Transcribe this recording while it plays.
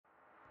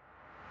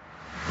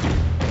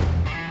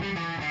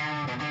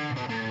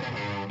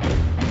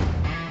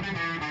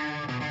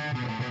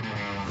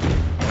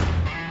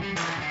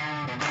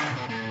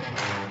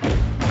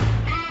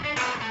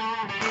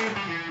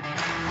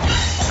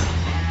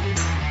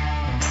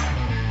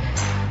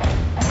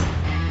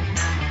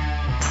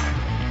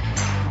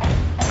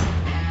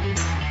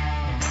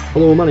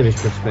Hello, my name is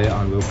Chris Fett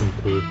and welcome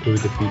to Two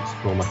Defeats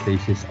from a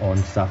Crisis on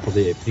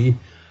Saturday at 3.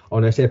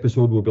 On this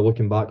episode, we'll be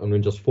looking back on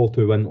Rangers'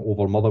 4-2 win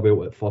over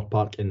Motherwell at Fir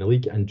Park in the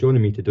league, and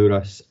joining me to do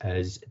this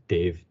is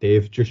Dave.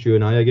 Dave, just you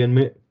and I again,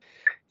 mate?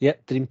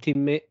 Yep, dream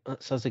team, mate.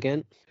 That's us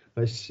again.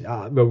 Well,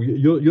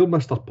 you're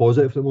Mr.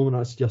 Positive at the moment.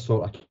 That's your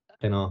sort of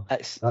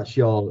that's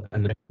your,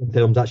 in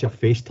terms, that's your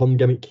face turn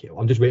gimmick.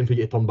 I'm just waiting for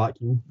you to turn back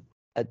heel.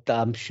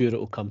 I'm sure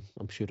it'll come.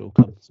 Listen,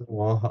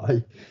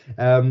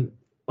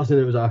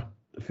 it was a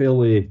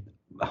fairly,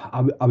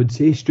 I would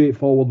say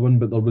straightforward one,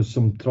 but there was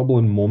some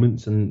troubling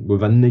moments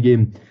within the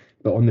game.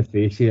 But on the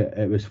face of it,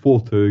 it was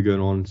 4-2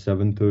 going on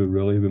 7-2.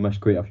 Really, we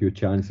missed quite a few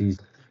chances.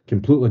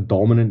 Completely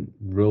dominant,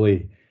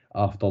 really.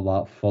 After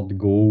that third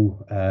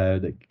goal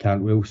that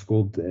Cantwell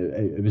scored,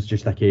 it was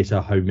just a case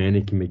of how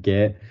many can we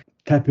get.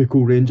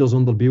 Typical Rangers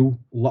under Beale,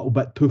 a little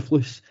bit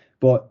toothless,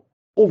 but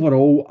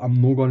overall, I'm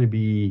not going to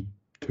be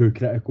too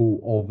critical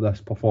of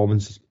this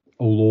performance.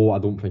 Although I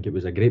don't think it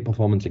was a great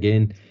performance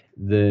again.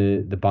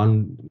 The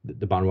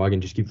bandwagon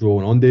just keeps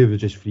rolling on, Dave.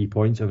 It's just 3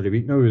 points every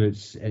week now, and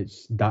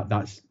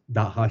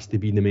that has to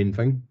be the main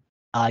thing.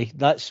 Aye,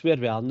 that's where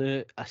we are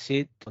now. I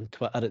said on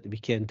Twitter at the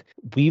weekend,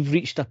 we've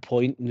reached a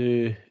point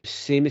now,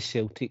 same as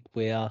Celtic,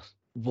 where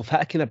we've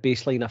hit a kind of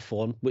baseline of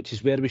form, which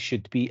is where we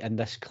should be in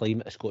this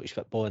climate of Scottish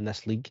football, in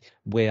this league,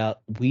 where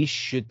we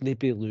shouldn't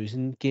be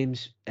losing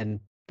games and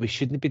we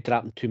shouldn't be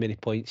dropping too many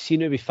points. See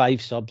now with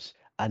 5 subs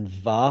and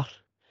VAR,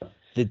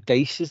 the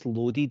dice is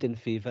loaded in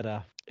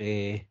favour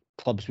of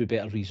clubs with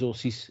better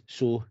resources.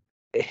 So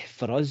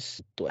for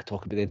us, don't want to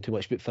talk about them too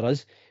much, but for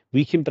us,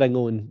 we can bring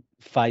on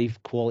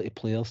 5 quality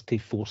players to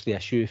force the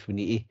issue if we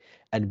need to,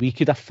 and we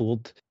could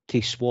afford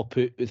to swap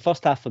out the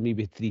first half for me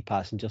with 3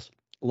 passengers.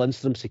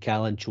 Lundstrom,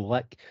 Sakala and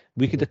Cholak.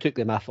 We could have took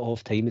them off at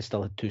half time and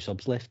still had 2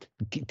 subs left.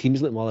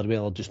 Teams like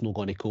Motherwell are just not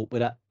going to cope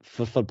with it.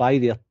 For by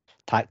their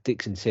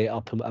tactics and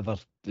setup and whatever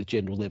the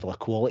general level of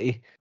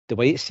quality, the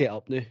way it's set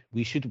up now,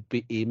 we should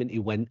be aiming to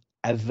win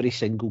every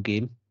single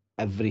game,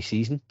 every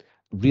season.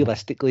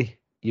 Realistically,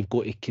 you've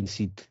got to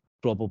concede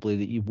probably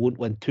that you won't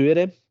win 2 of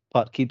them.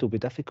 Parkhead will be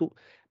difficult,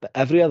 but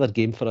every other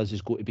game for us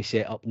has got to be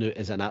set up now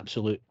as an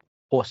absolute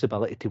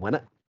possibility to win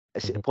it.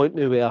 It's at the point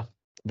now where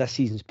this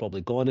season's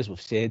probably gone, as we've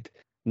said.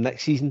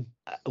 Next season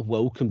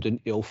will come down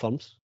to all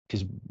firms,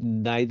 because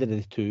neither of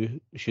the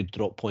two should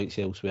drop points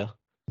elsewhere.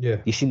 Yeah,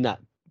 you've seen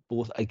that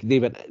both. Like they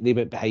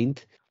went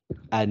behind,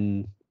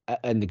 and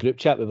in the group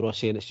chat we were all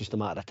saying it's just a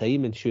matter of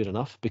time, and sure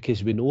enough,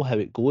 because we know how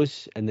it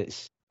goes, and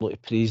it's not to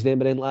praise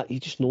them or anything like that. You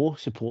just know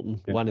supporting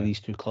one of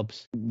these two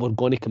clubs, we're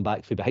going to come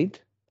back from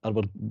behind. Or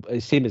we're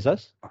same as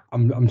us.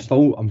 I'm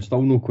still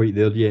not quite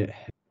there yet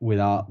with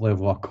that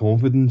level of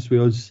confidence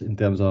with us in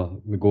terms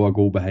of we go a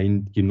goal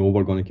behind, you know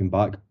we're going to come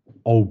back.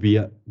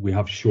 Albeit we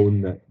have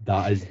shown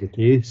that is the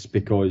case,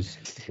 because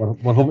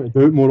we're having to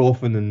do it more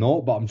often than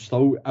not. But I'm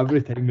still,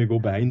 every time we go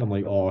behind, I'm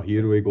like, oh,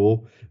 here we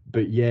go.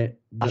 But yeah,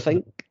 I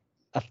think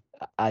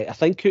out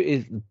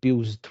of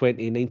Beale's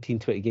 20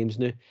 games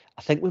now,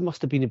 I think we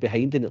must have been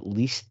behind in at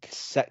least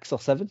 6 or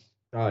 7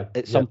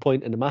 at some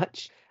point in the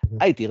match.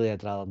 Ideally,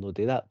 I'd rather not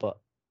do that, but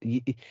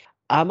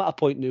I'm at a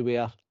point now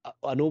where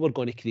I know we're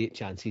going to create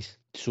chances.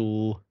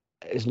 So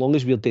as long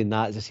as we're doing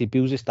that, as I say,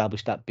 Beale's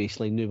established that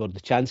baseline now where the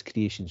chance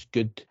creation's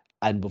good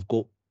and we've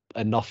got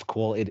enough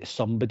quality that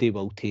somebody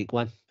will take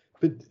one.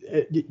 But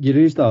you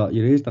raised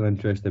an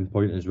interesting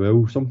point as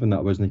well, something that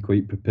I wasn't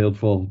quite prepared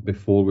for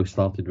before we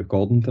started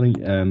recording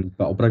tonight,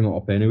 but I'll bring it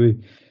up anyway.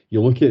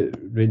 You look at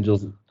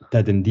Rangers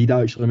did indeed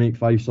actually make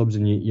 5 subs,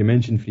 and you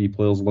mentioned 3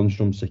 players,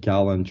 Lundstrom,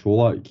 Sakala and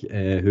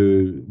Cholak,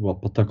 who were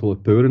particularly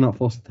poor in that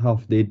first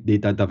half. They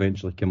did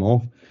eventually come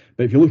off.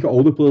 But if you look at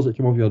all the players that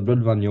came off, you had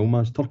Ridvan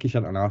Yilmaz, Turkish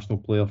international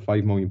player,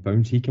 £5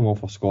 million. He came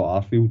off for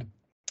Scott Arfield,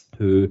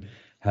 who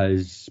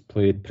has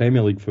played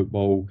Premier League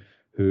football,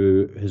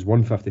 who has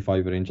won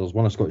 55 Rangers,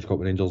 won a Scottish Cup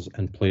with Rangers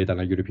and played in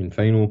a European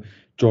final.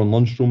 John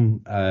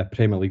Lundstrom,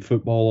 Premier League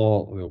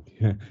footballer, well,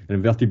 in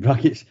inverted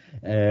brackets,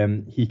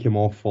 he came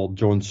off for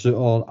John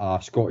Souttar,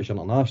 a Scottish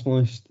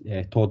internationalist.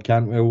 Todd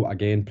Cantwell,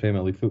 again,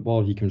 Premier League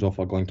footballer, he comes off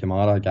for Glenn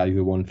Kamara, a guy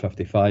who won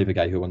 55, a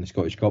guy who won the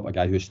Scottish Cup, a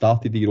guy who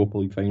started the Europa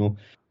League final.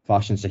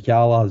 Fashion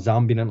Sakala,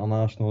 Zambian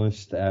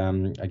internationalist,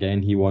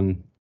 again, he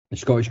won the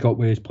Scottish Cup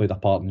way, has played a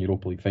part in the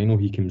Europa League final.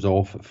 He comes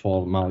off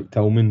for Malik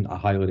Tillman, a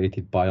highly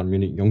rated Bayern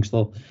Munich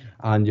youngster.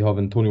 And you have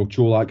Antonio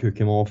Cholak, who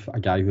came off, a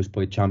guy who's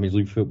played Champions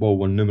League football,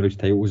 won numerous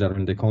titles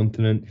around the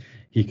continent.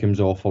 He comes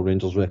off for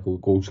Rangers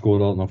record goal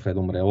scorer,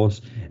 Alfredo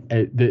Morelos.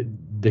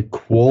 The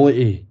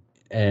quality,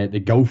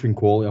 the golfing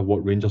quality of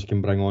what Rangers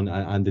can bring on,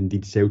 and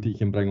indeed Celtic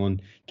can bring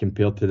on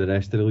compared to the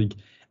rest of the league,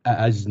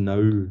 it is now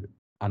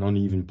an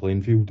uneven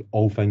playing field.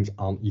 All things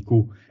aren't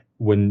equal.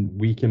 When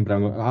we can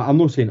bring, I'm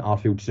not saying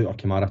Arfield, Souttar,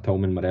 Kamara,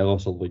 Tillman,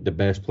 Morelos are like the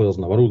best players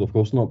in the world, of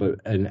course not,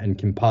 but in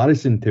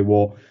comparison to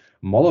what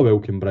Motherwell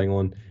can bring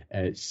on,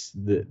 it's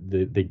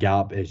the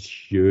gap is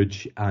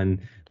huge, and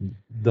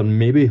there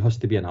maybe has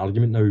to be an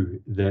argument now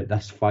that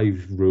this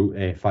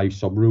 5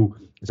 sub rule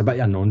is a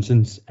bit of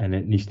nonsense and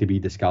it needs to be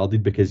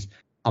discarded, because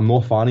I'm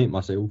not a fan of it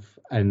myself,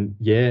 and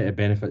yeah, it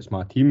benefits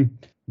my team,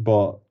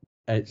 but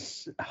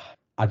it's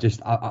I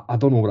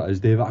don't know what it is,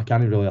 David. I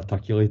can't really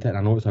articulate it, and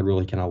I know it's a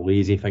really kind of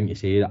lazy thing to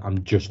say that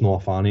I'm just not a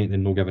fan of it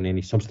and not giving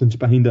any substance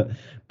behind it.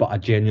 But I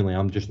genuinely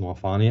am just not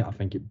a fan of it. I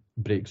think it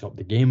breaks up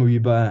the game a wee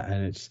bit,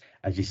 and it's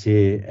as you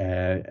say,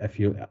 if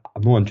you,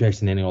 I'm not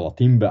interested in any other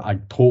team, but I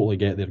totally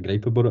get their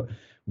gripe about it.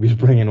 We're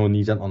bringing on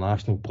these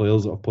international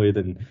players that have played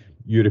in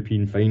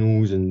European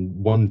finals and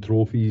won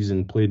trophies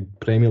and played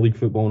Premier League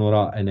football and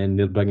all that, and then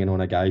they're bringing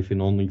on a guy for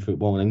non-league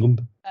football in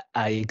England.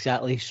 Aye,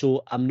 exactly.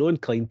 So I'm not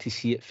inclined to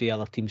see it from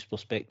other teams'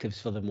 perspectives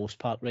for the most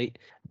part, right?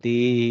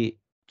 They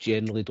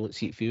generally don't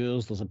see it for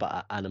yours. There's a bit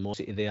of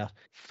animosity there.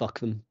 Fuck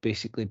them,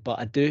 basically. But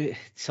I do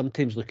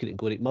sometimes look at it and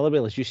go, right,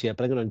 Motherwell, as you say, are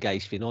bringing on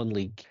guys for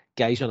non-league,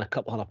 guys on a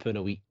couple £100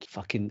 a week,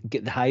 fucking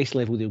get the highest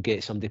level they'll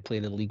get somebody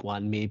playing in League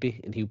One,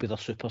 maybe, and he'll be their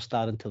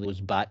superstar until he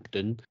goes back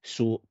down.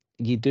 So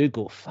you do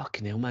go,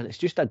 fucking hell, man, it's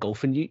just a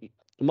golfing. It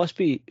must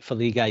be for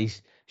the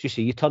guys. As you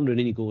say, you turn around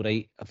and you go,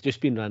 right, I've just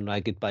been ran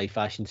ragged by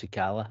Fashion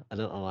Sakala, an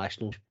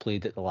international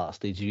played at the latter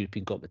stage of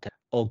European competition.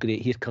 Oh,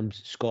 great, here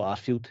comes Scott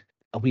Arfield,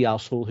 a wee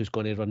arsehole who's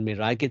going to run me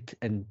ragged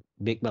and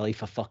make my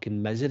life a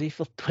fucking misery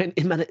for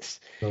 20 minutes.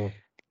 So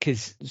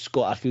Because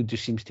Scott Arfield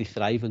just seems to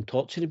thrive on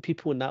torturing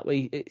people in that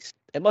way.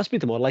 It must be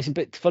demoralising.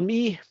 But for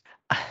me,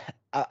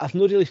 I've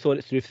not really thought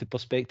it through from the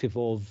perspective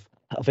of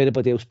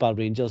anybody else bar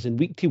Rangers. And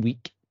week to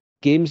week,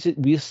 games that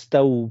we're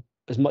still,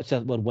 as much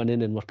as we're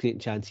winning and we're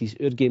creating chances,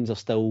 our games are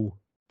still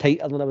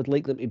tighter than I would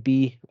like them to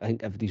be. I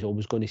think everybody's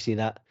always going to say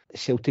that.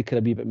 Celtic are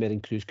a wee bit more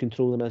in cruise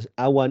control than us.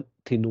 I want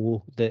to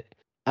know that,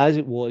 as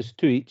it was,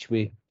 2 each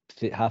way,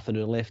 half an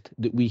hour left,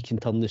 that we can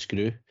turn the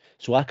screw.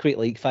 So I quite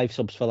like 5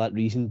 subs for that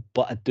reason,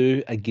 but I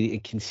do agree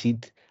and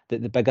concede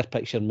that the bigger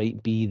picture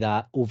might be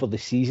that over the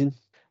season,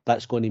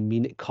 that's going to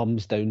mean it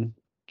comes down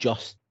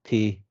just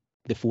to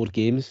the 4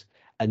 games,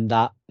 and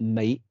that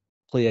might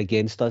play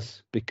against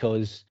us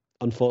because,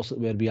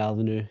 unfortunately, where we are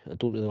now, I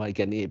don't really want to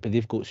get into it, but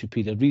they've got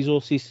superior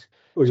resources.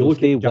 Well, So if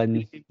they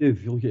win,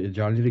 if you look at the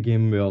January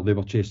game where they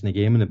were chasing the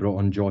game and they brought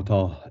on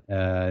Jota,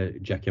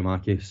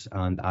 Giacomakis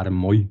and Aaron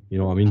Moy, you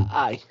know what I mean?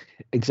 aye,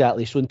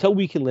 exactly. So until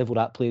we can level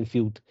that playing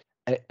field,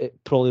 it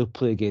probably will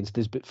play against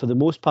us. But for the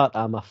most part,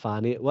 I'm a fan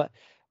of it. What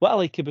I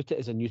like about it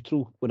as a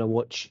neutral when I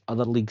watch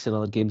other leagues and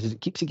other games is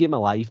it keeps the game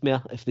alive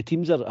more. If the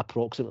teams are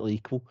approximately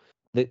equal,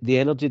 the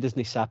energy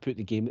doesn't sap out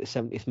the game at the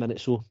 70th minute.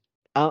 So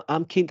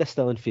I'm kind of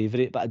still in favour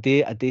of it, but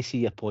I do see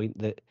your point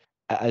that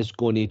it is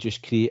going to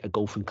just create a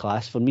golfing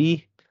class. For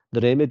me, the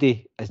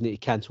remedy isn't to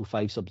cancel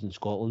 5 subs in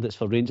Scotland. It's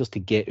for Rangers to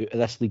get out of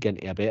this league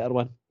into a better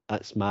one.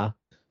 That's my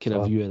kind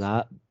of So, view of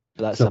that.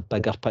 But that's so a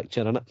bigger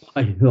picture, isn't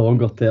it? the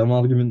longer term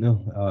argument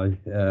there.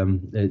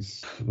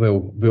 It's well,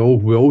 we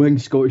all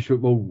think Scottish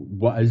football.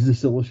 What is the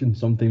solution?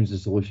 Sometimes the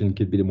solution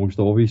could be the most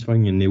obvious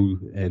thing, and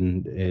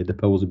the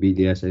powers of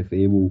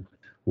BDSFA will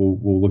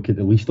look at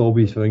the least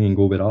obvious thing and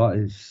go with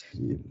that.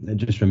 It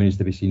just remains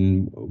to be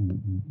seen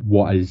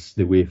what is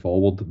the way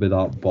forward with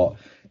that. But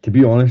to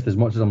be honest, as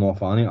much as I'm not a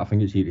fan of it, I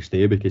think it's here to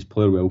stay because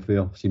player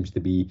welfare seems to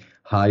be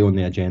high on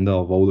the agenda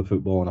of all the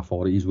footballing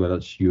authorities, whether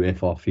it's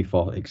UEFA,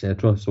 FIFA,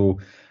 etc. So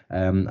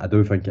I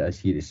do think it is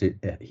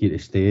here to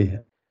stay.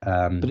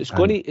 But it's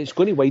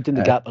going to widen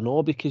the gap and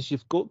all because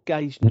you've got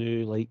guys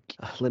now like,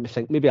 let me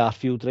think, maybe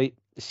Arfield, right?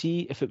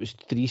 See if it was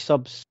 3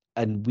 subs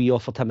and we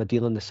offered him a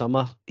deal in the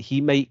summer, he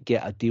might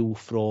get a deal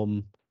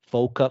from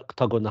Falkirk,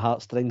 tug on the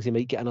heartstrings. He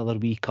might get another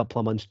wee couple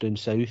of months down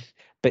south,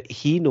 but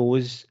he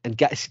knows and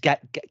get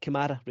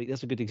Kamara, right?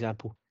 There's a good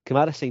example.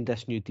 Kamara signed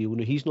this new deal.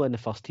 Now he's not in the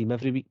first team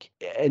every week.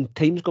 In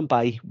times gone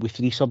by with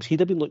 3 subs, he'd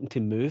have been looking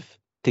to move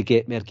to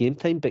get more game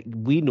time, but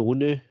we know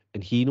now,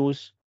 and he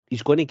knows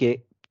he's going to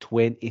get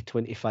 20,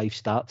 25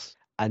 starts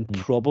and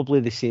probably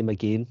the same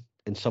again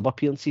in sub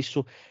appearances.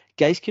 So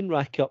guys can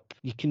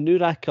you can now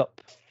rack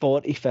up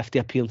 40, 50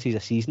 appearances a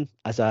season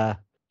as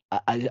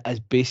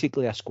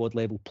basically a squad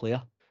level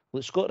player.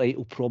 Well, Scott Wright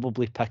will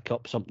probably pick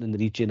up something in the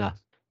region of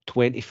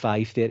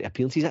 25, 30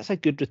 appearances. That's a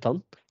good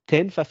return.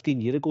 10,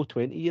 15 years ago,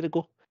 20 years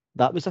ago,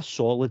 that was a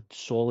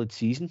solid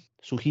season.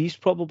 So he's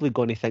probably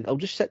going to think, I'll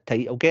just sit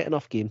tight, I'll get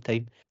enough game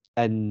time,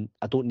 and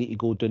I don't need to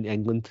go down to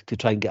England to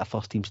try and get a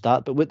first team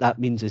start. But what that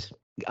means is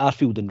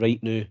Arfield and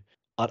Wright now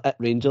are at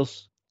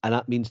Rangers, and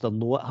that means they're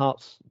no at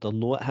Hearts, they're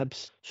no at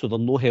Hibs, so they're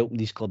no helping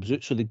these clubs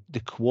out. So the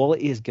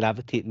quality is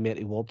gravitating more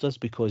towards us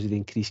because of the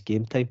increased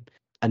game time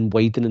and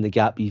widening the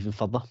gap even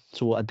further.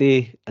 So I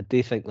do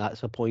think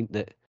that's a point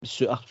that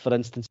Suter, for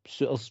instance,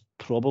 Suter's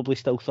probably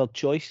still third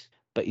choice,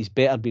 but he's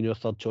better being our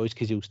third choice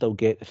because he'll still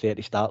get the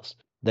 30 starts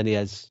than he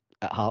is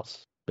at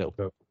Hearts. Well,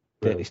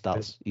 30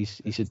 starts. He's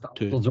had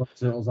 2.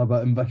 Suter's a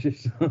bit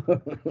ambitious.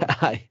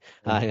 Aye,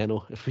 I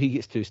know. If he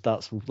gets 2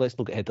 starts, let's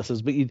not get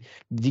Henderson's. But you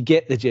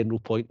get the general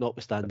point,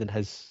 notwithstanding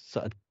his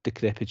sort of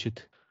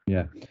decrepitude.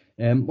 Yeah.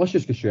 Let's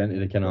just go straight into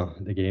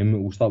the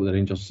game. We'll start with the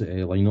Rangers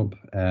lineup.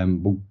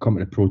 We'll come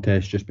to the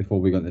protest just before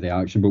we get to the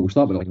action, but we'll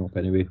start with the lineup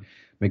anyway.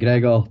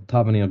 McGregor,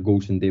 Tavernier,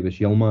 Golson, Davis,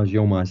 Yilmaz.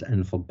 Yilmaz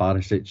in for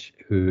Barisic,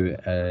 who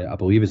I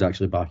believe is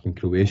actually back in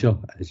Croatia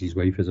as his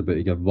wife is about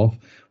to give birth,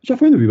 which I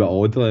find a wee bit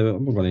odd.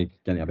 I'm not going to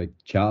get into a big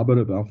chat about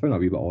it, but I find it a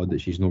wee bit odd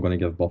that she's not going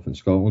to give birth in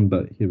Scotland,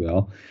 but here we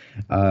are.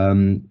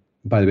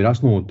 By the way, I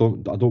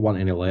don't want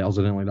any letters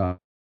or anything like that.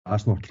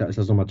 That's not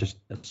criticism.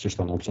 It's just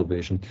an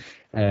observation.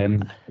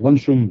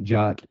 Lundstrom,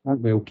 Jack,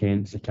 Cantwell,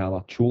 Kent,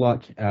 Sakala,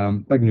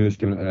 Cholak. Big news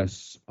coming out of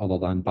this, other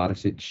than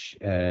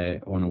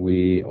Barisic on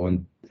away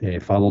on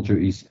father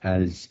duties,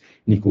 as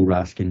Nico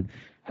Raskin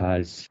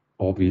has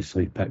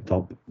obviously picked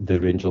up the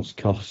Rangers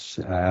curse.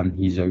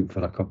 He's out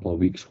for a couple of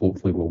weeks.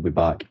 Hopefully, we'll be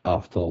back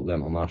after the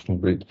international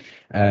break.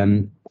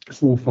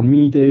 So for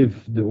me,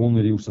 Dave, the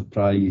only real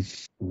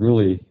surprise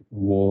really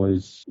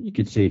was, you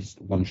could say,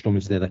 Lundstrom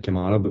instead of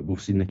Kamara, but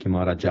we've seen the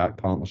Kamara-Jack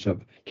partnership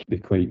be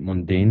quite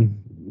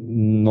mundane.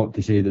 Not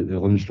to say that the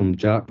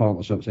Lundstrom-Jack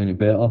partnership's any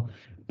better,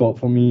 but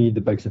for me,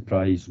 the big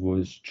surprise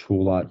was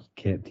Cholak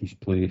kept his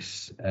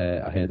place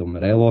ahead of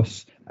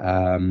Morelos.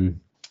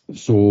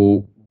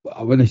 So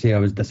I wouldn't say I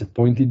was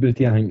disappointed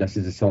with it. I think this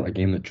is the sort of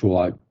game that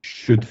Cholak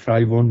should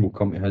thrive on. We'll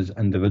come to his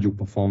individual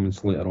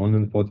performance later on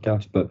in the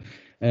podcast, but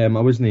I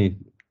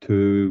wasn't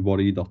too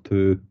worried or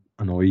too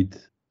annoyed,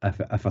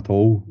 if at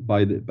all,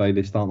 by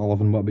the starting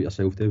 11. What about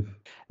yourself, Dave?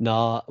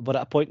 Nah, we're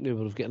at a point now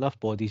where we've got enough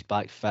bodies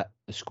back fit.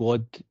 The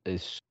squad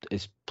is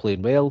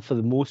playing well for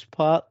the most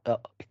part. I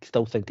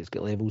still think it's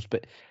got levels,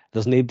 but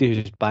there's nobody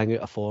who's bang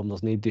out of form.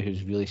 There's nobody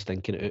who's really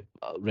stinking it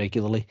out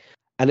regularly.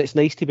 And it's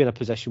nice to be in a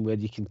position where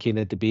you can kind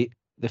of debate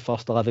the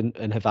first 11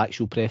 and have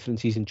actual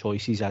preferences and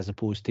choices, as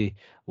opposed to,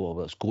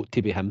 well, it's got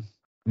to be him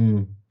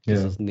because Yeah.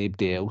 there's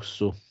nobody else.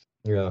 So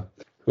Yeah.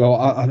 Well,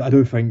 I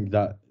do think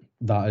that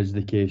is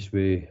the case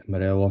with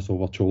Morelos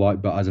over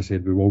Cholak, but as I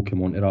said, we will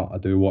come on to that. I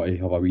do want to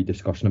have a wee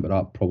discussion about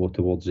that probably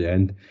towards the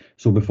end.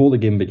 So before the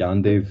game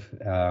began, Dave,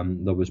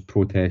 there was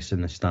protests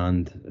in the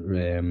stand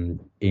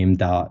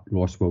aimed at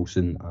Ross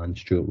Wilson and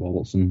Stuart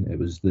Robertson. It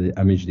was the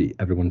image that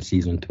everyone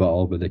sees on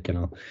Twitter with the kind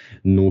of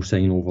no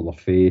sign over their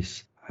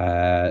face.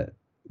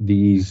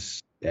 These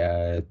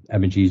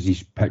images,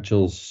 these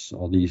pictures,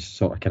 or these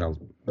sort of kind of,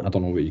 I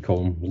don't know what you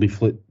call them,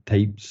 leaflet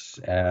types.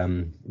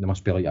 There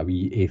must be like a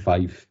wee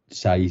A5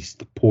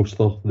 sized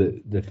poster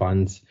that the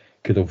fans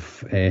could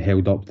have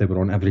held up. They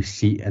were on every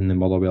seat in the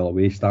Motherwell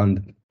away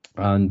stand,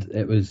 and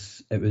it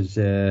was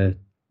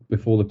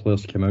before the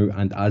players came out,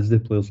 and as the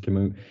players came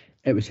out,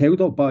 it was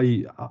held up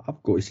by,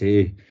 I've got to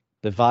say,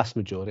 the vast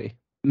majority.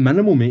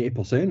 minimum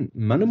 80%,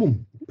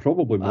 minimum,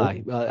 probably more.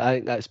 Aye, I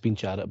think that's been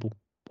charitable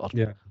or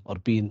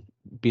being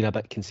a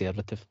bit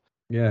conservative.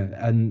 Yeah,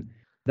 and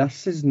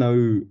this is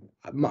now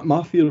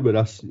my fear about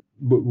this.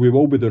 We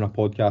will be doing a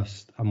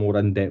podcast, a more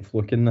in-depth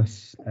look in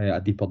this,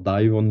 a deeper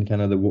dive on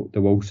kind of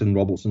the Wilson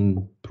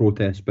Robertson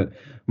protest. But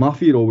my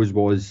fear always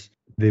was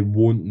they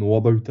won't know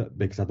about it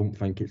because I don't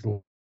think it's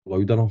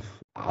loud enough.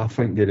 I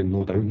think they're in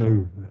no doubt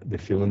now, the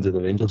feelings of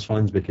the Rangers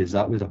fans, because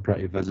that was a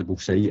pretty visible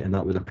sight and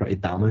that was a pretty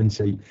damning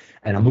sight.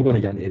 And I'm not going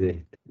to get into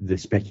the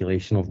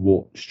speculation of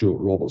what Stuart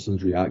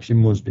Robertson's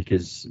reaction was,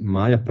 because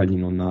my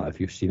opinion on that,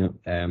 if you've seen it,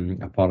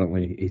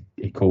 apparently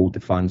he called the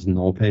fans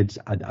knobheads.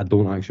 I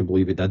don't actually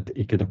believe he did.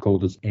 He could have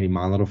called us any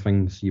manner of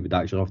things. You would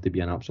actually have to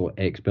be an absolute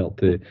expert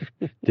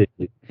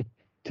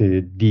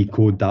to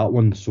decode that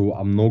one. So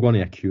I'm not going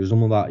to accuse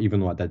him of that, even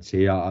though I did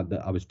say I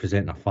was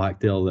presenting a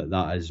fact there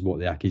that is what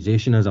the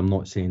accusation is. I'm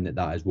not saying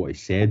that is what he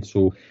said.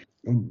 So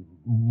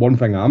one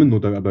thing I'm in no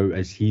doubt about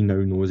is he now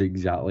knows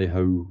exactly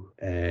how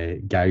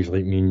guys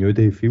like me and you,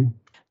 Dave, feel.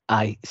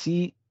 I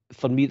see.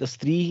 For me, there's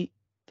three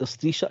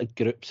sort of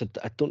groups.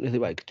 I don't really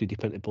want to go too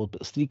deep into the board,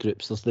 but there's three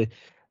groups.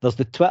 There's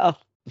the Twitter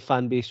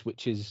fan base,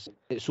 which is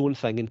its own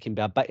thing and can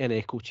be a bit of an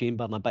echo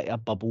chamber and a bit of a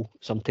bubble.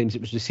 Sometimes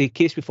it was the same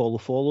case with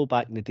follow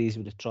back in the days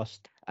with the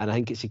trust, and I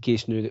think it's the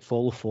case now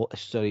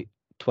that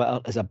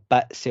Twitter is a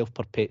bit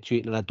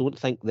self-perpetuating, and I don't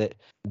think that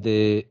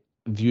the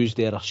views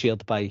there are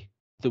shared by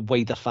the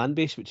wider fan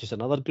base, which is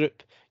another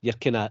group. Your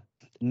kind of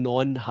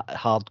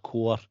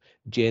non-hardcore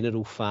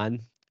general fan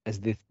is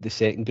the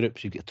second group.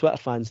 So you've got Twitter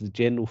fans, the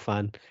general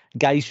fan,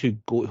 guys who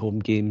go to home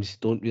games,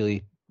 don't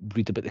really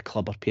read about the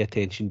club or pay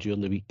attention during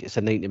the week. It's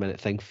a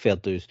 90-minute thing, fair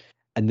dues.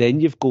 And then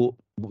you've got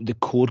the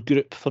core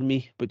group for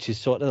me, which is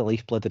sort of the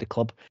lifeblood of the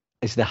club,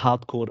 is the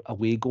hardcore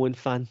away-going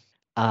fan.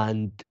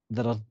 And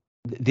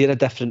they're a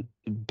different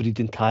breed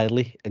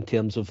entirely in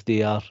terms of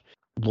their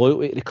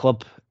loyalty to the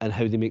club and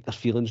how they make their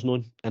feelings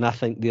known. And I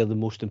think they're the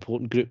most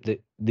important group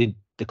that the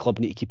club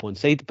need to keep on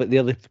side, but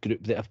they're the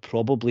group that have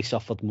probably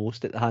suffered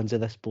most at the hands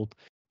of this board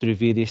through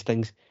various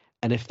things.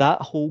 And if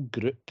that whole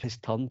group has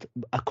turned,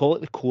 I call it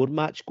the core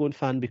match going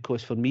fan,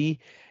 because for me,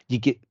 you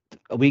get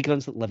away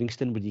grounds like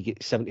Livingston where you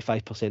get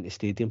 75% of the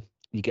stadium.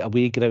 You get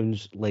away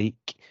grounds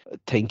like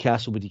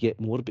Tynecastle where you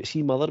get more. But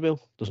see, Motherwell,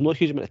 there's no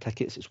huge amount of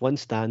tickets. It's one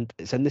stand.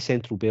 It's in the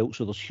central belt,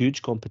 so there's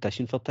huge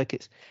competition for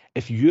tickets.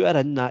 If you are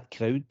in that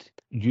crowd,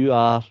 you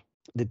are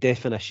the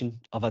definition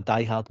of a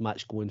die-hard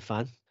match-going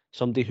fan.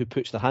 somebody who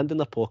puts their hand in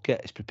their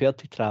pocket, is prepared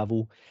to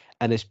travel,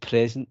 and is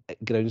present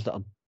at grounds that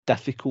are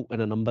difficult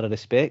in a number of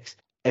respects.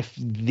 If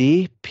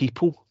they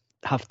people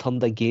have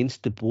turned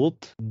against the board,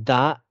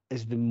 that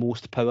is the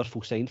most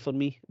powerful sign for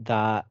me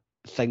that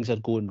things are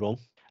going wrong.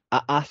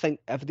 I think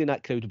everybody in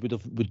that crowd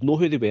would know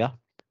who they were,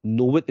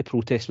 know what the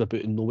protests were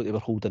about, and know what they were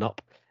holding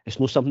up. It's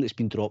not something that's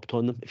been dropped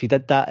on them. If you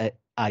did that at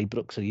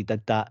Ibrox, or you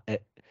did that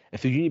at,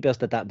 if the Union Bears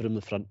did that at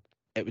Broomlow Front,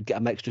 it would get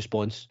a mixed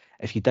response.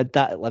 If you did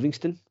that at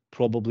Livingston,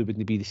 probably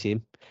wouldn't be the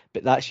same.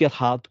 But that's your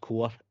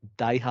hardcore,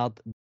 diehard,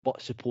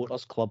 but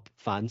supporters club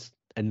fans,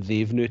 and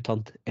they've now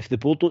turned. If the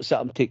board don't sit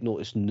up and take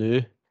notice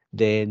now,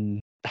 then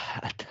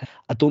I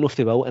don't know if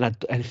they will. And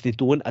if they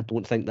don't, I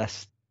don't think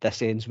this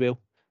ends well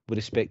with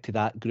respect to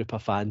that group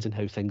of fans and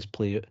how things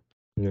play out.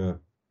 Yeah.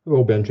 It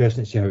will be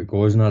interesting to see how it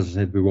goes, and as I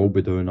said, we will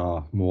be doing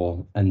a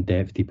more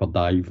in-depth, deeper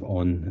dive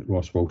on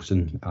Ross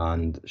Wilson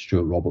and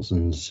Stuart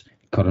Robertson's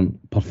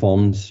current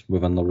performance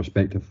within their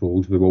respective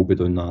roles. We will be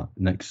doing that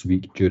next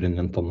week during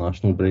the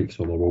international break,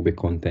 so there will be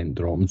content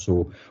dropping.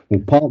 So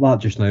we'll park that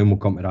just now and we'll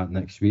come to that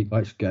next week.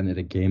 Let's get into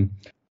the game.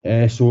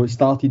 So it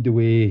started the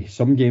way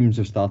some games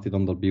have started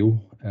under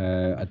Beale.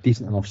 A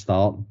decent enough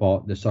start,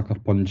 but the sucker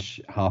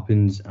punch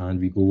happens and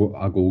we go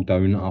a goal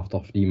down after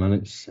 3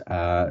 minutes.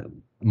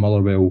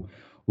 Motherwell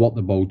work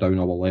the ball down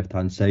our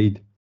left-hand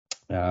side.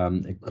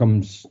 It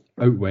comes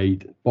out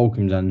wide, ball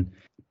comes in.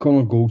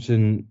 Connor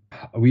Goldson,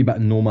 a wee bit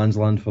in no man's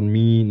land for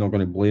me. Not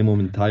going to blame him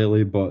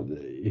entirely, but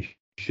he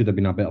should have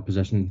been in a better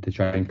position to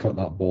try and cut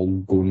that ball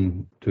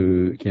going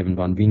to Kevin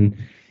Van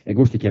Veen. It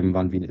goes to Kevin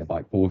Van Veen at the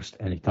back post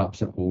and he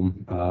taps it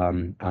home,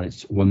 and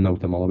it's 1-0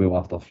 to Motherwell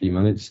after 3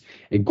 minutes.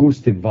 It goes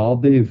to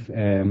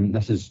Vardy.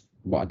 This is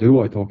what I do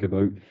want to talk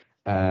about,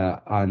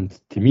 and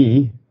to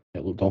me,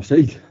 it looked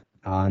offside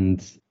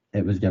and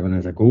it was given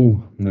as a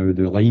goal. Now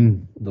the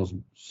line, there's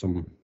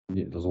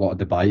a lot of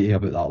debate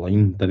about that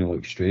line. Didn't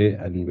look straight,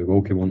 and we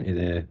will come on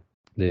to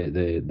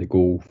the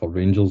goal for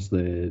Rangers,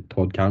 the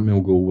Todd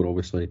Cantwell goal, where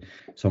obviously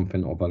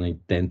something of an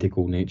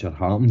identical nature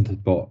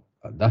happened. But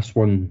this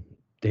one,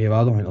 Dave,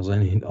 I don't think there's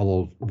any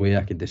other way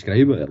I could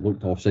describe it. It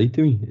looked offside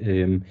to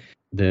me.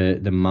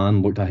 The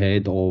man looked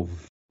ahead of,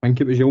 I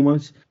think it was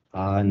Yilmaz,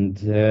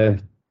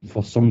 and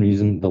for some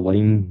reason the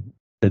line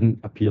didn't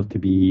appear to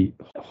be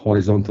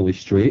horizontally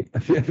straight,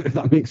 if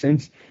that makes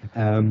sense.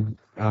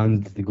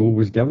 And the goal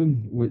was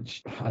given,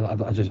 which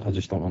I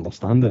just don't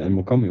understand it. And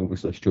we'll come to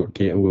obviously Stuart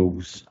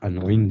Kettlewell's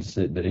annoyance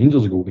at the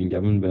Rangers goal being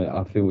given, but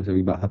I feel it's a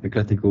wee bit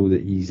hypocritical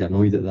that he's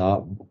annoyed at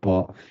that,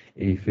 but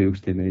he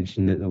fails to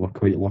mention that they were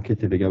quite lucky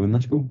to be given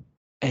this goal.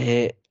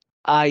 The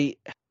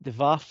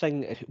VAR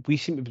thing, we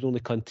seem to be the only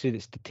country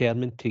that's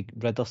determined to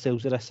rid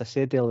ourselves of this. I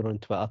said earlier on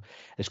Twitter,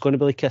 it's going to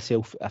be like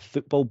a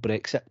football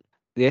Brexit.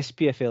 The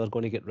SPFL are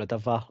going to get rid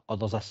of VAR, or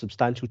there's a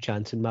substantial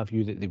chance in my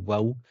view that they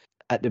will,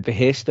 at the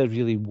behest of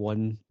really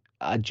one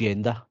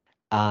agenda.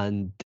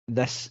 And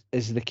this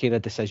is the kind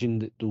of decision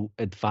that they'll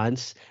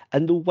advance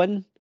and they'll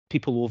win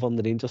people over in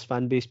the Rangers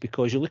fan base,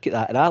 because you look at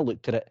that, and I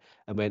looked at it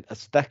and went, a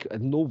stick,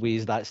 in no way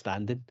is that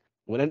standing.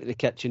 Went into the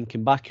kitchen,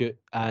 came back out,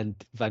 and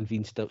Van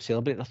Veen still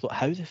celebrating. I thought,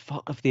 how the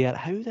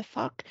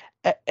fuck?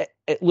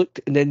 It looked,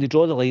 and then they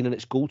draw the line, and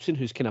it's Goldson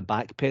who's kind of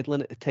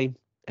backpedaling at the time,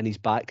 and his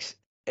backs.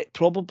 It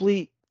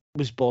probably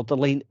was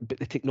borderline, but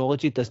the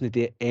technology doesn't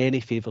do it any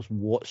favours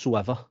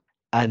whatsoever.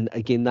 And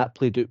again, that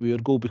played out with our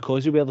goal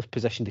because of where they've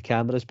positioned the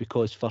cameras,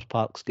 because Fir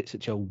Park's got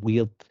such a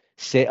weird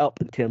setup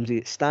in terms of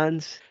its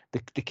stands.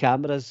 The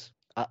cameras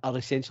are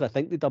essentially, I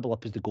think they double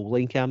up as the goal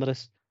line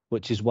cameras,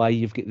 which is why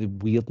you've got the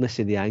weirdness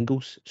in the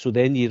angles. So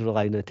then you're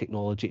relying on the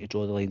technology to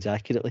draw the lines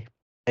accurately.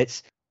 I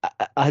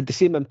had the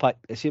same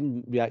impact, the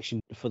same reaction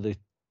for the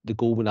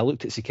goal when I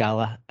looked at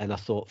Sakala and I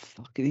thought,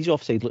 fuck, these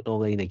offside looked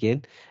online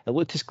again. It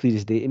looked as clear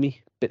as day to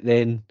me. But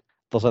then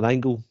there's an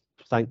angle,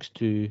 thanks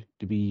to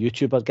the wee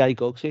YouTuber guy,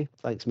 Gogsy,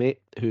 thanks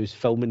mate, who's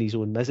filming his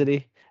own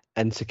misery,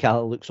 and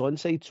Sakala looks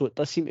onside. So it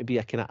does seem to be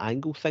a kind of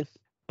angle thing.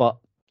 But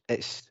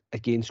it's,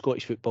 again,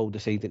 Scottish football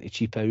deciding to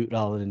cheap out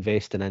rather than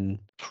investing in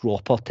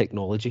proper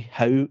technology.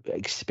 How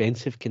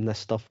expensive can this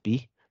stuff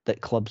be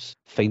that clubs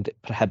find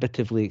it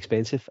prohibitively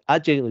expensive? I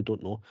genuinely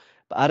don't know.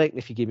 But I reckon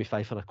if you gave me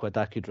 £500,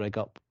 I could rig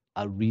up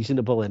a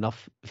reasonable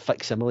enough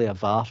facsimile of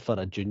VAR for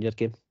a junior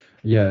game.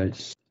 Yeah,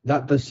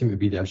 that does seem to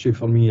be the issue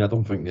for me. I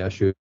don't think the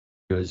issue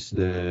is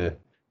the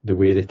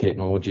way the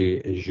technology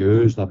is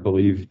used. I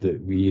believe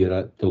that we are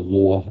at the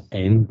lower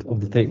end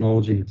of the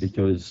technology,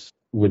 because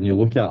when you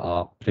look at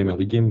a Premier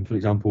League game, for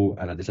example,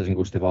 and a decision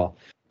goes to VAR,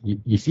 you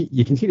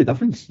can see the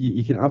difference.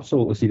 You can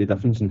absolutely see the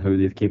difference in how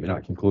they've came to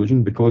that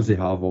conclusion, because they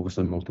have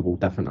obviously multiple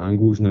different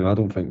angles. Now, I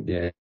don't think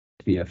the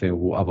PFL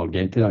will ever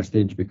get to that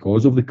stage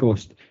because of the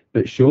cost,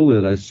 but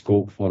surely there is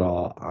scope for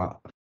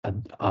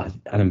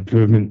an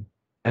improvement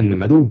in the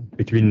middle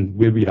between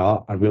where we're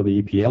at and where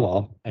the EPL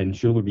are, and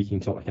surely we can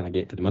sort of kind of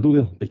get to the middle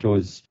there,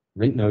 because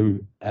right now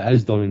it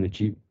is done in the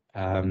cheap.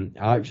 I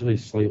actually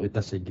slightly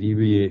disagree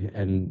with you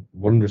in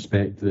one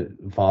respect, that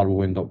VAR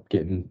will end up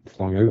getting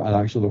flung out. I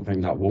actually don't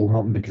think that will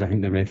happen, because I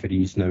think the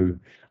referees now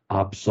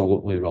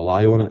absolutely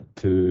rely on it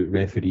to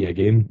referee a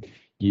game.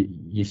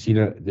 you seen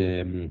it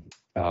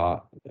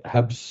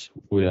Hibs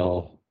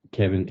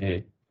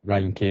where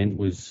Ryan Kent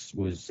was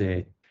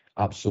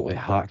absolutely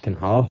hacked in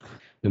half.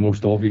 The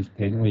most obvious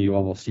penalty you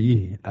ever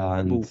see,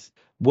 and Well,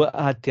 what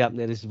had to happen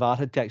there is VAR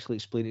had to actually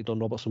explain to Don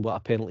Robertson what a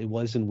penalty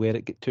was and where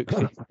it took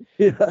for.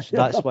 So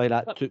that's why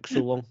that took so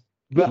long.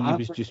 But He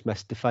was just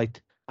mystified.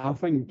 I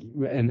think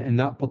in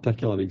that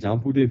particular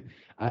example, Dave,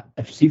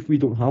 if we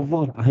don't have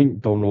VAR, I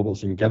think Don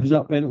Robertson gives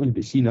that penalty.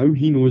 But see now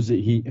he knows that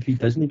if he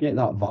doesn't get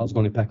that, VAR's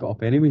going to pick it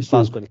up anyway. So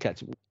VAR's going to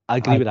catch it. I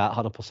agree with that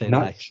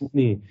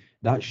 100%.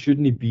 That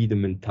shouldn't be the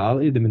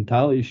mentality. The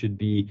mentality should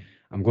be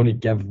I'm going to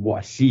give what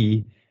I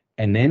see,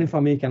 and then if I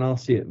make an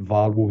arse it,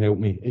 VAR will help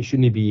me. It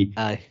shouldn't be.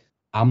 Aye.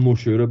 I'm not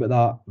sure about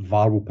that.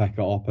 VAR will pick it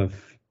up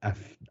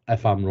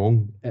if I'm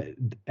wrong,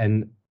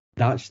 and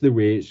that's the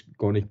way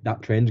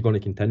that trend's going to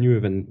continue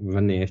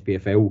within the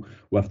SPFL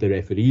with the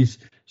referees.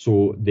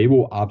 So they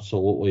will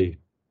absolutely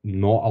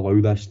not allow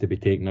this to be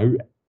taken out.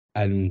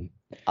 And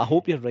I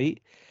hope you're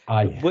right.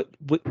 Aye.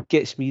 What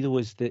gets me though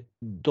is that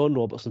Don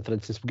Robertson, for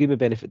instance, will give me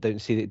benefit of doubt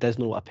and say that he does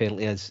know what a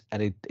penalty is,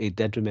 and he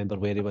did remember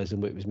where he was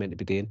and what he was meant to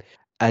be doing.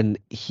 And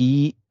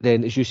he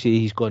then, as you say,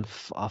 he's gone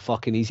a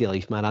fucking easy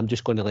life, man. I'm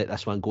just going to let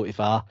this one go to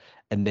VAR,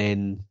 and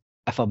then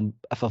if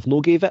I've no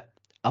gave it,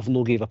 I've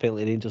no gave a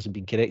penalty to Rangers and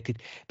been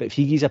corrected. But if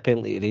he gives a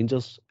penalty to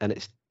Rangers and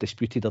it's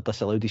disputed or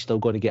disallowed, he's still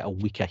going to get a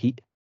week of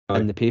heat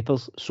in the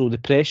papers. So the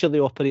pressure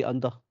they operate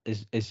under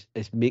is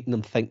making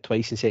them think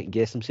twice and second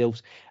guess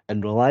themselves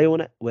and rely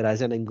on it.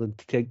 Whereas in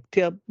England, to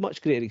a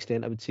much greater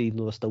extent, I would say, even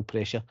though there's still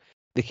pressure,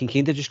 they can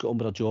kind of just get on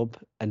with their job,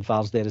 and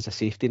VAR's there as a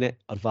safety net,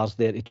 or VAR's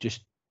there to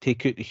just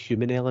take out the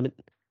human element.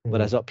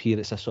 Whereas up here,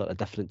 it's a sort of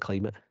different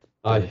climate.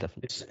 Aye,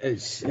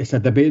 it's a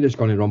debate that's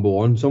going to rumble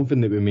on.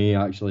 Something that we may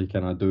actually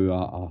kind of do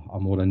a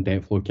more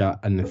in-depth look at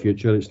in the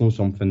future. It's not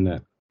something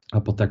that I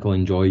particularly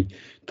enjoy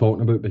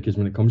talking about, because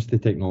when it comes to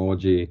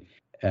technology,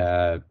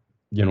 helping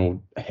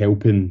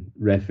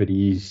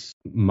referees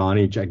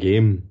manage a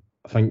game,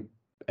 I think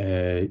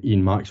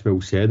Ian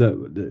Maxwell said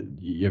it, that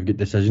you've got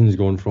decisions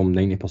going from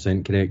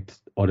 90% correct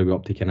all the way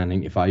up to kind of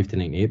 95 to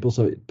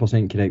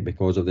 98% correct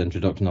because of the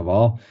introduction of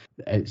VAR.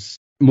 It's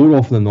more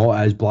often than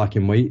not, it is black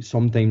and white.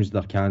 Sometimes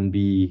there can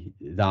be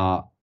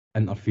that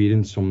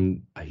interference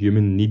from a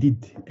human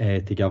needed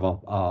to give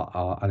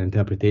an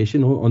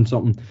interpretation on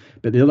something,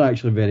 but they're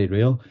actually very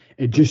rare.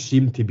 It just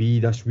seemed to be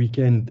this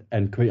weekend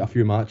in quite a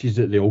few matches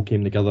that they all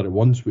came together at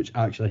once, which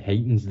actually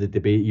heightens the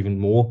debate even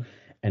more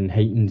and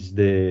heightens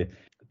the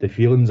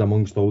feelings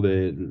amongst all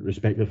the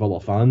respective other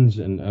fans,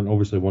 and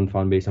obviously one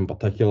fan base in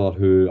particular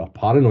who are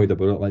paranoid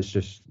about it. Let's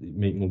just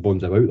make no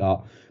bones about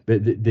that.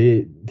 But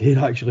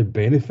they're actually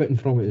benefiting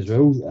from it as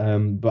well.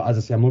 But as I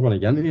say, I'm not going to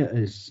get into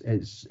it.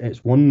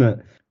 It's one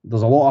that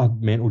there's a lot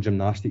of mental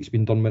gymnastics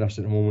being done with this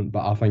at the moment,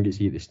 but I think it's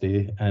here to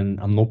stay,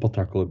 and I'm not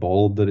particularly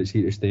bothered that it's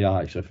here to stay.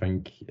 I actually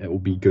think it will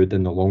be good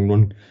in the long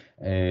run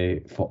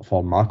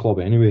for my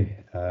club anyway.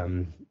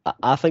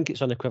 I think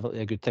it's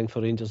unequivocally a good thing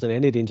for Rangers, and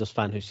any Rangers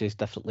fan who says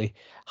differently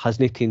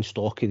hasn't taken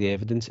stock of the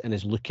evidence and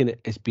is looking at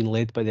it's been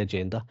led by the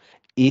agenda.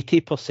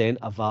 80%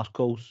 of VAR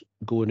calls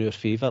go in our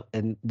favour,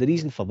 and the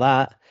reason for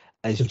that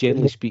is,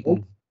 generally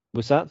speaking,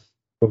 what's that?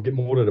 We've got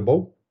more of the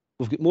ball.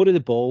 We've got more of the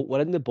ball.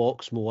 We're in the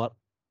box more.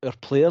 Our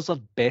players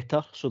are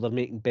better, so they're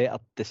making better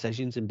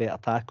decisions and better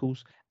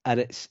tackles, and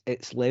it's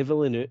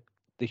levelling out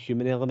the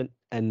human element.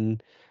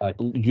 In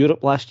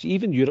Europe last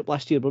year,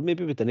 where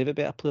maybe we didn't have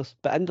better players,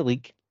 but in the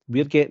league,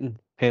 we're getting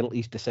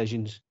penalties,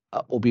 decisions,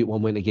 albeit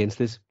one went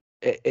against us.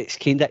 It's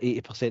kind of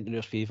 80% in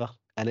our favour,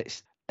 and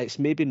it's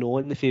maybe not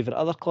in the favour of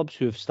other clubs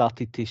who have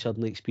started to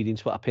suddenly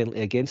experience what a penalty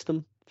against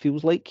them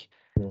feels like,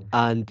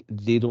 and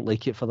they don't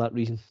like it for that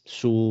reason.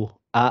 So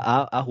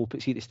I hope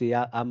it's here to stay.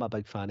 I'm a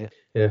big fan of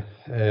it.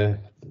 Yeah,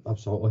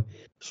 absolutely.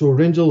 So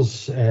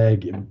Rangers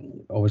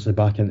obviously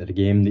back into the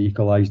game. They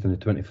equalised in the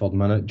 23rd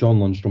minute. John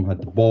Lundstrom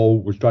had the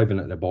ball, was driving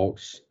at the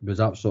box, was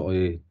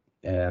absolutely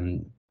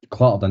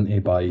clattered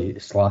into by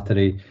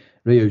Slattery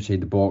right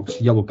outside the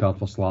box. Yellow card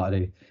for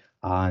Slattery,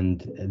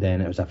 and then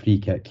it was a free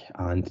kick,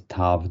 and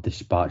Tav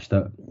dispatched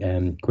it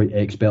quite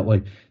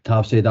expertly.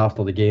 Tav said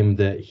after the game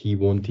that he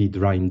wanted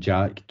Ryan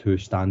Jack to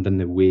stand in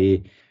the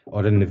way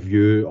or in the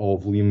view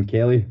of Liam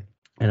Kelly,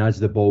 and as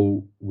the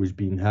ball was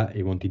being hit,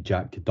 he wanted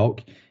Jack to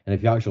duck. And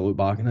if you actually look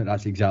back on it,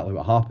 that's exactly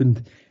what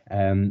happened.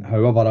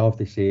 However, I have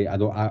to say,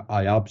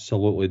 I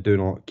absolutely do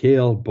not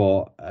care,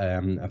 but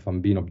if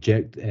I'm being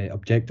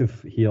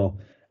objective here,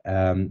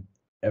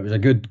 it was a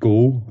good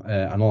goal,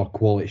 another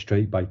quality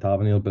strike by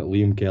Tavernier, but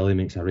Liam Kelly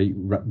makes a right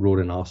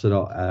roaring arse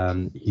of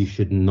it. He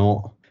should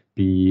not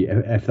be,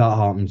 if that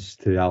happens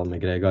to Alan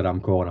McGregor,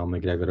 I'm calling Alan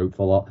McGregor out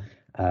for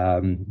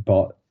that.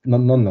 But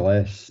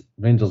nonetheless,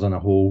 Rangers in a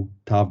hole,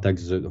 Tav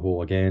digs us out the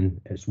hole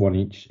again. It's one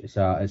each. It's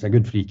a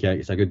good free kick,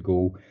 it's a good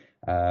goal.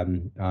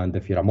 And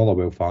if you're a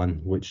Motherwell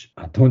fan, which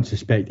I don't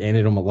suspect any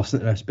of them are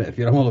listening to this, but if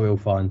you're a Motherwell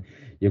fan,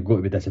 you've got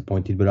to be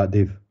disappointed with that,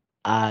 Dave.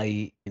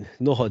 I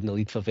not holding the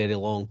lead for very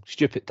long,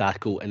 stupid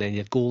tackle, and then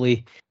your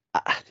goalie.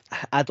 I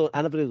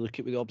never really look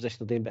at what the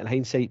opposition are doing, but in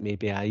hindsight,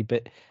 maybe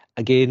but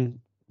again,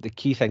 the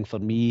key thing for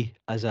me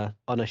as a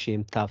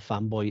unashamed Tav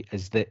fanboy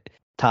is that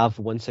Tav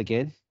once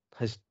again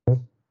has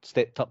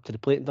stepped up to the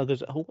plate in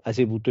Douglas at home, as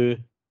he will do,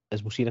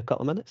 as we'll see in a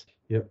couple of minutes.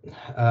 Yep.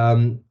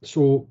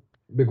 So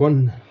we've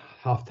gone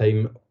half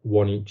time,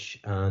 one each,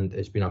 and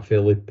it's been a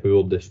fairly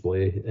poor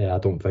display. I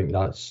don't think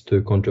that's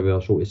too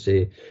controversial to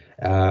say.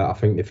 I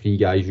think the three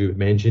guys you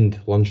mentioned,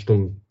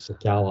 Lundstrom,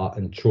 Sakala,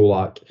 and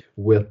Cholak,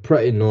 were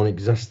pretty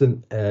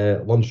non-existent.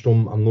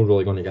 Lundstrom, I'm not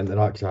really going to get into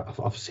that because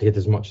I've said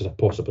as much as I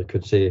possibly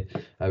could say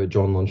about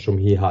John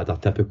Lundstrom. He had a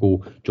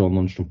typical John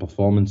Lundstrom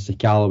performance.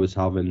 Sakala was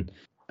having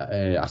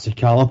a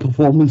Sakala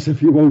performance,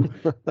 if you will.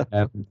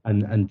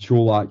 And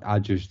Cholak, I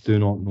just do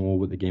not know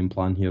what the game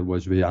plan here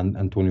was with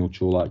Antonio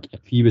Cholak.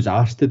 If he was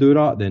asked to do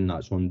that, then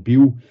that's on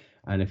Beale.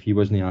 And if he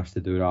wasn't asked to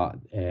do that,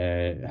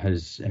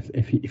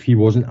 if he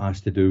wasn't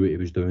asked to do what he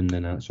was doing,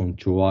 then that's on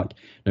Cholak.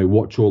 Now,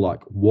 what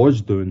Cholak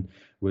was doing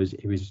was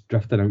he was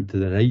drifting out to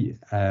the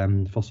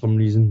right for some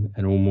reason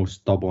and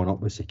almost doubling up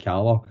with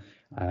Sakala.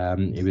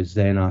 He was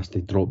then asked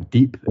to drop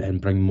deep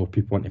and bring more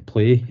people into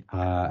play,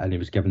 and he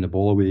was giving the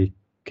ball away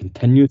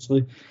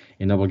continuously.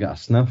 He never got a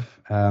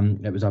sniff.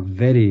 It was a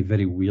very,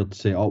 very weird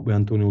setup with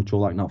Antonio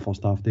Cholak in that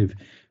first half, Dave.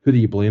 Who do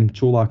you blame,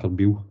 Cholak or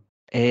Beale?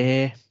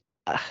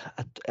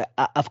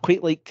 I've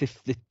quite liked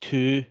the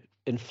two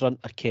in front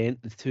of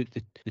Kent, the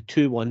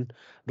 2-1,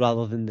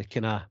 rather than the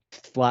kind of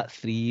flat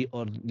three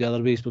or the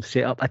other ways we've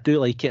set up. I do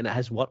like it and it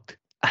has worked.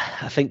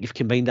 I think you've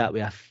combined that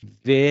with a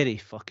very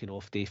fucking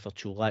off day for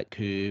Cholak,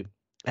 who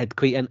had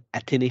quite an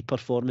itiny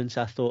performance.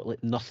 I thought,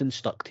 like, nothing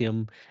stuck to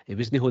him. He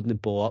wasn't holding the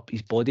ball up.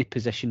 His body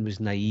position was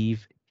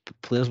naive.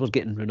 Players were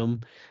getting round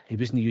him. He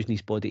wasn't using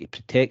his body to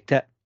protect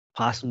it.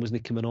 Passing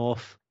wasn't coming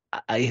off.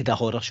 I had a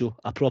horror show,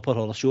 a proper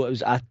horror show.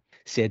 I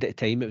said at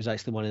the time it was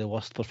actually one of the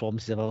worst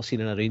performances I've ever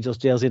seen in a Rangers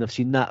jersey, and I've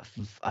seen that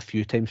a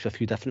few times for a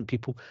few different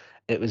people.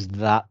 It was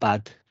that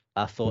bad.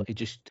 I thought he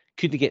just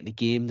couldn't get in the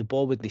game. The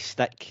ball wouldn't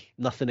stick.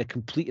 Nothing. A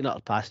complete and utter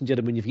passenger.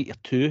 And when you've got your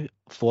two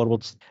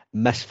forwards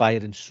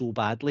misfiring so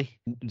badly,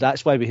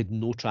 that's why we had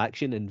no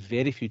traction and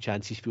very few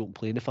chances for open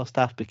play in the first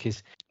half,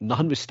 because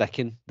nothing was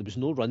sticking. There was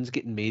no runs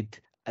getting made,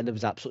 and there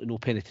was absolutely no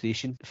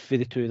penetration for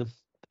the two of them.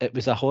 It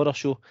was a horror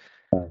show.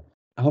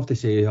 I have to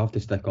say, I have to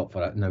stick up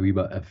for it in a wee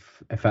bit.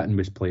 If Fitton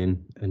was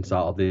playing on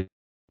Saturday,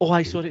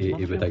 I saw it. He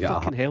would have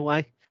got fucking hell,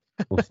 aye.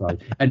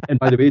 And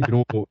by the way, do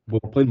you know we're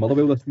playing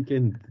Motherwell this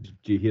weekend? Did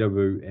you hear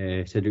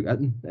about Cedric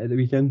Itten at the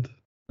weekend?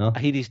 No? I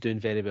hear he's doing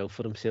very well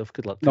for himself.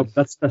 Good luck to No, him.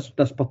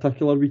 this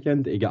particular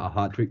weekend, he got a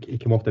hat trick. He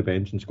came off the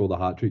bench and scored a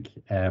hat trick.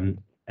 And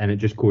it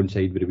just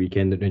coincided with the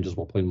weekend that Rangers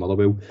were playing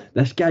Motherwell.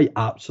 This guy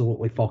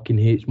absolutely fucking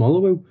hates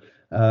Motherwell.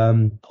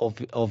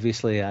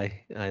 Obviously,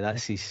 aye,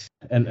 that's his.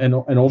 And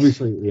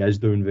obviously he is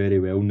doing very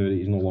well now that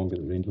he's no longer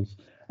at Rangers.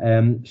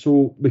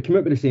 So we came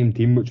out with the same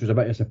team, which was a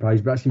bit of a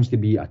surprise, but that seems to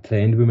be a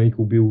trend with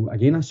Michael Beale.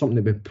 Again, that's something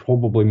that we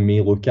probably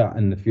may look at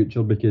in the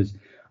future, because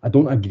I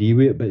don't agree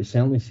with it, but it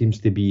certainly seems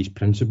to be his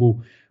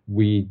principle.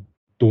 We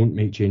don't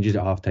make changes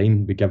at half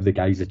time. We give the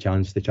guys a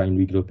chance to try and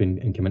regroup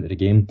and come into the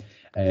game.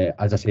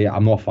 As I say,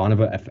 I'm not a fan of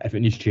it. If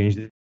it needs changed,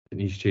 it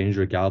needs changed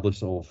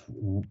regardless of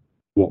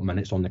what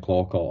minutes on the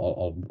clock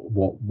or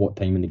what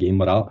time in the game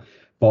we're at.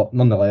 But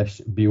nonetheless,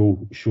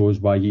 Beale shows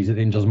why he's a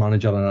Rangers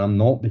manager and I'm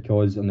not,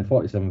 because in the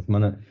 47th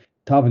minute,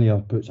 Tavernier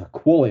puts a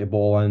quality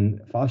ball in.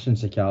 Fashion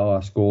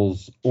Sakala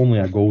scores only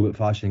a goal that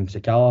Fashion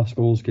Sakala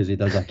scores, because he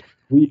does a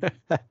complete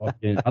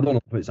fucking, I don't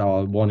know if it's a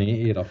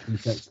 180 or a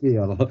 360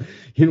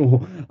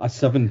 or a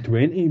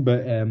 720,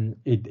 but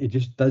he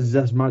just does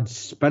this mad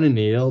spin in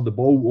the air. The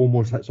ball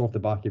almost hits off the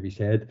back of his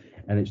head,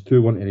 and it's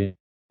 2-1 to the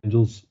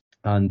Rangers,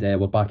 and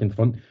we're back in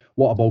front.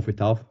 What a ball for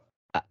Tav.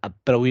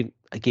 Brilliant.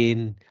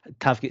 Again,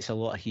 Tav gets a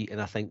lot of heat,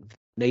 and I think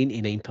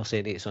 99%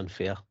 of it's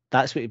unfair.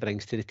 That's what he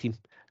brings to the team.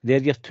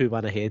 They're your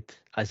 2-1 ahead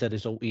as a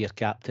result of your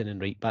captain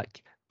and right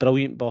back.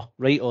 Brilliant ball.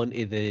 Right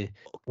onto the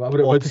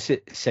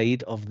opposite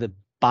side of the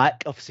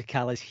back of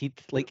Sakala's head.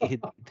 Like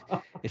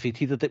if he'd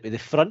headed it with the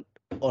front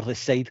or the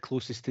side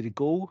closest to the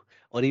goal,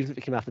 or even if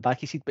it came off the back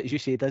of his head. But as you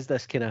say, it does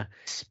this kind of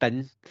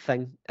spin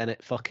thing, and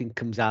it fucking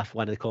comes off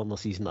one of the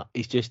corners.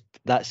 He's just,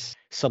 that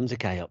sums the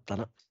guy up,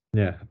 doesn't it?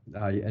 Yeah,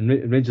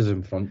 and Rangers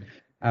in front.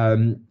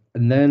 And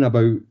then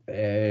about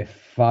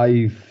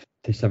 5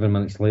 to 7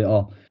 minutes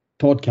later,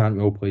 Todd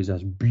Cantwell plays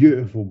this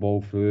beautiful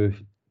ball through,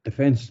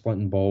 defence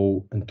splitting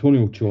ball,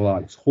 Antonio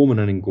Cholak's homing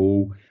in and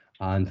goal,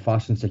 and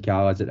Fashion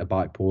Sakala's at the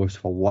back post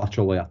for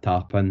literally a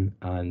tap-in,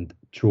 and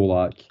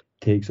Cholak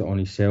takes it on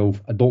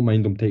himself. I don't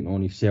mind him taking it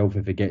on himself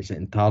if he gets it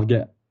in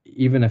target.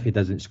 Even if he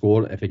doesn't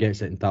score, if he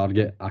gets it in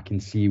target, I can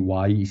see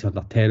why. He's had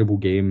a terrible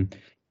game.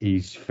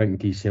 He's thinking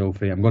to himself,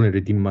 hey, I'm going to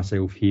redeem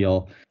myself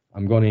here.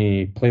 I'm going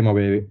to play my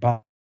way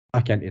back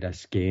into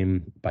this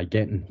game by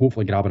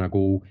hopefully grabbing a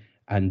goal.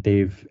 And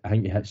Dave, I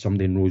think he hit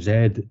somebody in Rosed.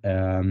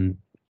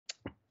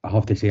 I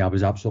have to say, I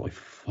was absolutely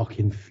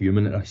fucking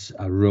fuming at this.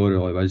 I really,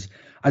 really was.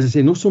 As I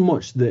say, not so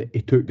much that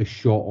he took the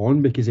shot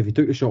on, because if he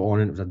took the shot on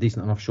and it was a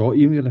decent enough shot,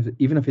 even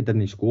if he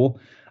didn't score,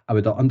 I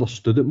would have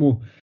understood it more.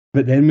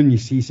 But then when you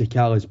see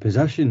Sakala's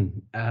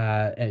position,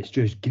 it's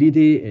just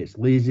greedy, it's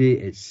lazy,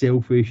 it's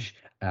selfish,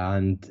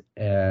 And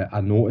I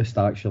noticed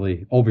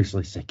actually,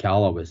 obviously,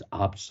 Sakala was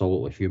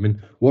absolutely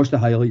fuming. Watch the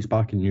highlights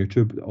back on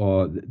YouTube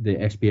or the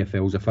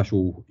SPFL's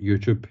official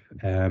YouTube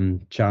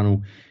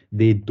channel.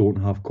 They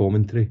don't have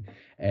commentary,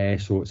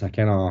 so it's a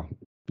kind of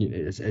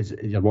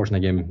you're watching a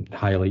game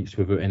highlights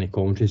without any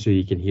commentary, so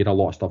you can hear a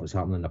lot of stuff that's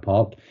happening in the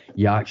park.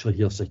 You actually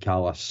hear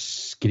Sakala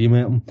scream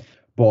at him.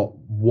 But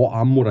what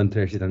I'm more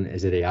interested in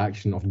is the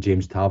reaction of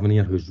James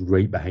Tavernier, who's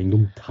right behind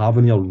him.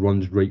 Tavernier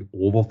runs right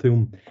over to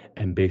him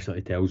and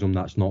basically tells him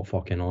that's not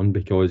fucking on,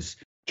 because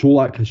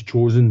Cholak has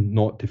chosen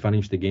not to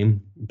finish the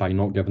game by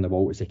not giving the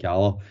ball to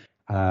Sakala.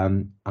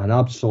 An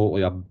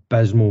absolutely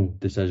abysmal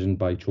decision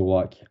by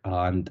Cholak,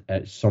 and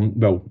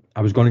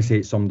I was going to say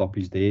it summed up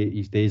his day.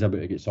 His day's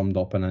about to get summed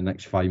up in the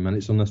next 5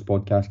 minutes on this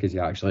podcast because he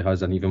actually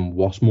has an even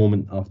worse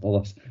moment after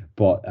this.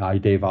 But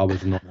Dave, I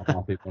was not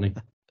happy funny.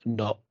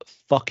 Not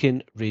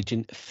fucking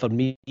raging. For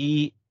me,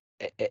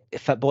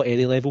 football at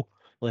any level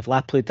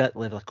I played it, the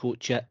level I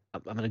coach it.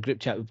 I'm in a group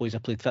chat with boys I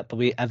played football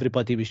with.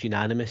 Everybody was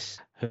unanimous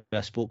who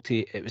I spoke to.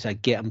 It was a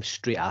get 'em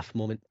straight off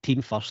moment.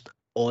 Team first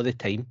all the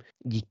time.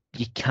 You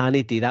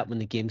can't do that when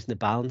the game's in the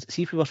balance.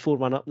 See if we were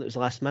 4-1 up and it was the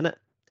last minute,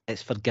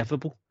 it's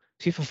forgivable.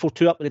 See if we're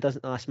 4-2 up and it doesn't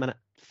at the last minute,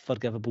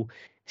 forgivable.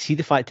 See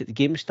the fact that the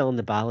game is still in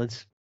the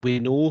balance. We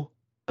know,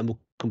 and we'll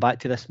come back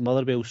to this,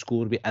 Motherwell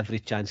score with every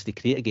chance they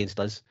create against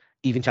us.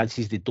 Even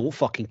chances they don't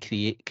fucking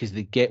create because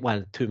they get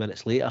one 2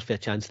 minutes later for a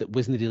chance that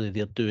wasn't really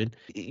their doing.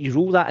 You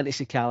roll that into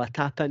Sakala,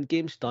 tap in,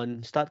 game's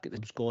done, start getting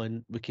things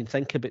going. We can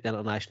think about the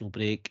international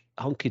break,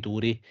 hunky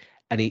dory,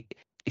 and he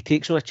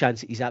takes on a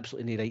chance that he's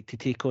absolutely no right to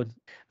take on.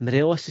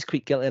 Morelos is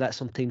quite guilty of that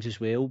sometimes as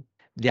well.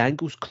 The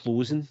angle's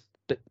closing,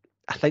 but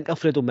I think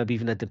Alfredo maybe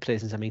even had the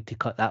presence of mind to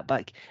cut that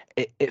back.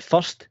 At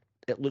first,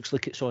 it looks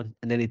like it's on,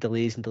 and then he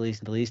delays and delays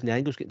and delays, and the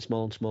angle's getting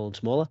smaller and smaller and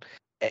smaller.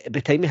 By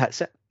the time he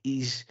hits it,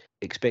 his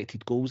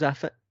expected goals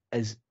off it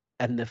is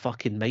in the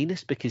fucking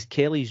minus because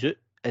Kelly's out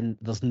and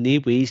there's no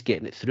way he's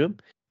getting it through him.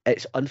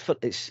 It's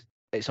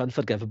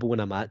unforgivable in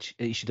a match.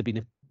 He should have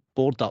been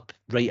bored up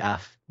right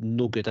off,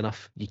 no good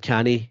enough. You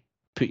can't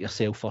put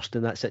yourself first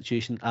in that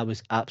situation. I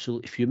was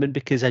absolutely fuming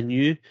because I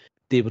knew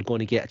they were going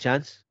to get a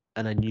chance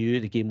and I knew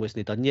the game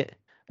wasn't done yet.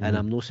 And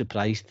I'm no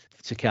surprised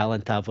Sakala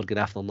and Tav were going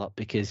after them up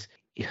because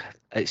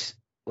it's,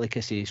 like I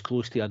say, as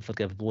close to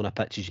unforgivable on a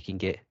pitch as you can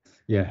get.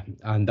 Yeah,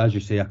 and as you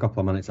say, a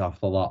couple of minutes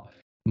after that,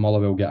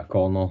 Motherwell get a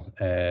corner.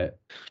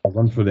 I'll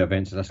run through the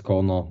events of this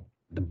corner.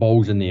 The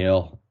ball's in the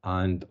air,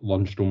 and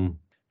Lundstrom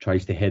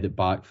tries to head it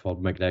back for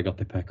McGregor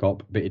to pick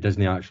up, but he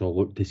doesn't actually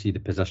look to see the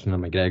position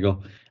of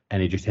McGregor,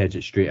 and he just heads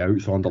it straight out.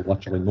 So under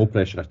literally no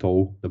pressure at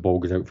all, the ball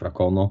goes out for a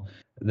corner.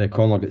 The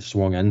corner gets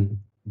swung in.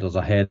 There's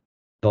a header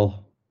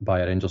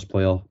by a Rangers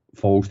player,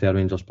 falls to a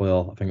Rangers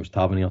player. I think it was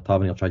Tavernier.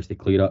 Tavernier tries to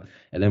clear it.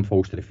 It then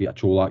falls to the feet of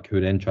Cholak, who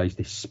then tries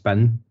to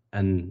spin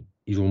in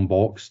his own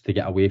box to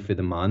get away from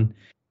the man.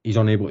 He's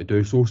unable to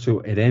do so, so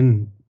he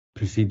then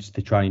proceeds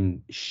to try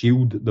and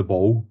shield the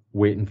ball,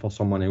 waiting for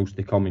someone else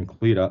to come and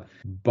clear it.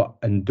 But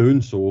in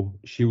doing so,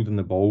 shielding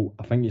the ball,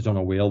 I think he's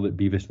unaware that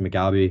Beavis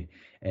Mugabe,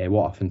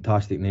 what a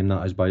fantastic name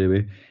that is, by the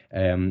way,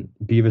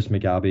 Beavis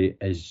Mugabe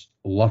is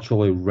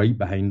literally right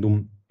behind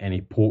him, and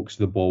he pokes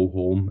the ball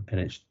home, and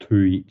it's 2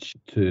 each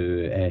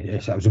to,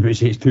 I was about to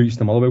say it's 2 each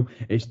to Motherwell,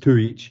 it's 2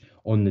 each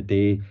on the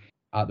day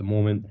at the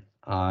moment,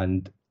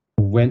 and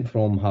went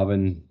from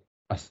having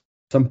a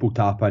simple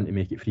tap in to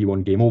make it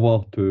 3-1 game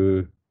over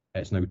to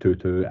it's now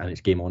 2-2 and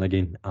it's game on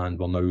again, and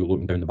we're now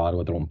looking down the barrel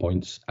with our own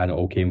points, and it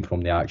all came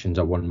from the actions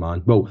of one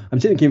man. Well, I'm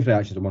saying it came from the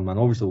actions of one man,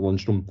 obviously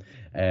Lundstrom.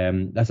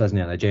 This isn't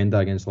an agenda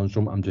against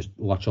Lundstrom, I'm just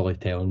literally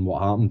telling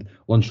what happened.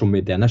 Lundstrom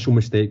made the initial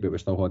mistake, but we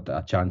still had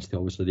a chance to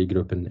obviously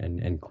regroup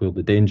and clear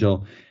the danger.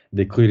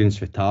 The clearance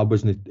for Tav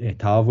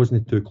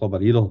wasn't too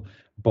clever either.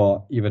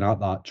 But even at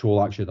that,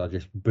 Cholak should have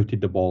just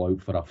booted the ball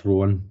out for a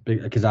throw-in.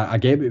 Because I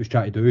get what he was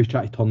trying to do. He was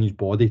trying to turn his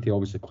body to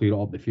obviously clear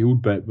it up the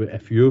field. But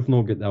if you've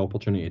not got the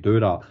opportunity to do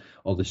that,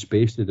 or the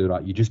space to do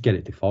that, you just get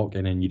it to fuck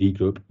and then you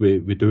regroup.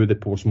 We do the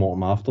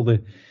post-mortem after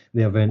the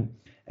event.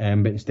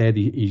 But instead,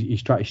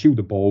 he's trying to shield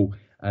the ball,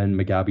 and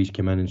Mugabe's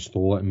come in and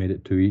stole it and made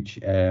it 2 each.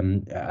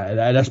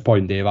 At this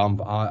point, Dave, I'm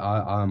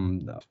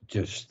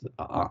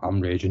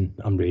raging.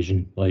 I'm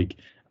raging. Like,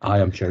 I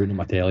am shouting at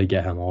my telly,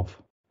 get him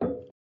off.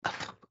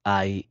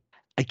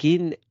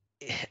 Again,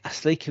 a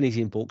strike in his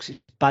own box, it's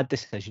bad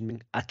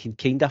decision. I can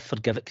kind of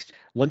forgive it.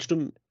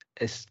 Lundstrom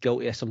is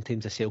guilty of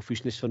sometimes a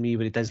selfishness for me,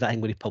 where he does that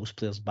thing where he pulls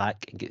players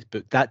back and gets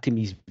booked. That to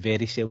me is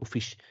very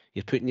selfish.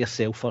 You're putting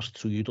yourself first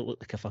so you don't look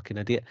like a fucking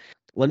idiot.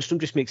 Lundstrom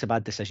just makes a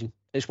bad decision.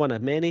 It's one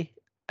of many,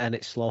 and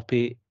it's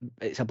sloppy.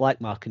 It's a black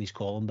mark in his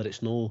column, but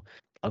it's no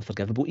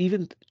unforgivable.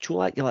 Even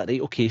Cholak, you're like,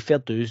 right, okay, fair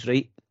dues,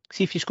 right?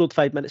 See if you scored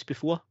 5 minutes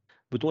before.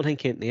 We don't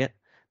think anything it.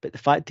 But the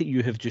fact that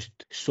you have just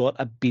sort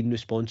of been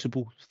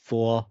responsible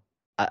for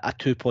a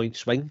 2-point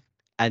swing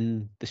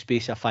in the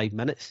space of 5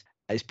 minutes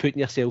is putting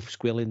yourself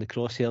squarely in the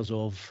crosshairs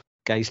of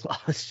guys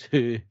like us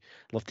who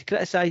love to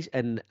criticise,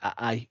 and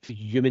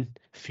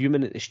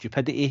fuming at the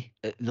stupidity,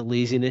 at the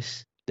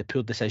laziness, the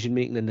poor decision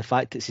making, and the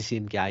fact it's the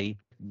same guy,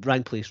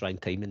 wrong place, wrong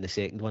time in the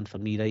second one for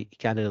me, right? You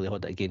can't really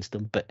hold it against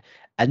him, but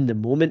in the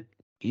moment,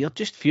 you're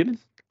just fuming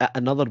at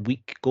another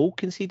weak goal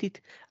conceded.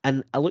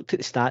 And I looked at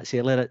the stats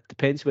earlier, it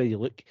depends where you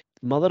look.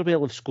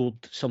 Motherwell have scored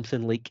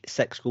something like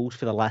 6 goals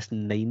for the last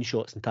 9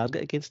 shots on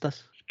target against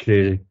us.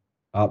 Crazy.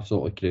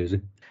 Absolutely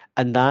crazy.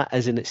 And that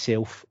is in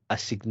itself a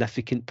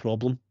significant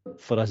problem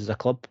for us as a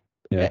club,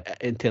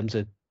 in terms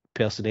of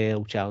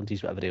personnel,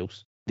 challenges, whatever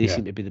else. They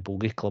seem to be the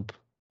bogey club.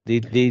 They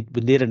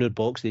when they're in our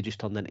box, they just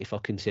turn into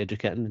fucking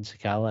Cedric Itten and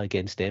Sakala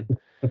against them.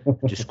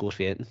 Just score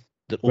for anything.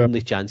 Their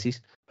only chances.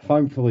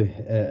 Thankfully,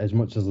 as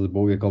much as the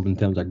bogey club in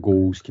terms of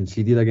goals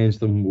conceded against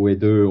them, we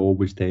do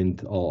always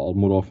tend, or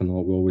more often than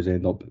not, we always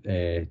end up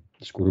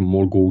scoring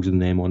more goals than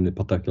them on the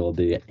particular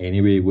day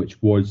anyway,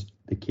 which was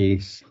the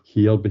case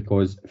here,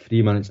 because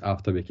 3 minutes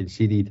after we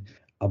conceded,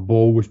 a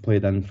ball was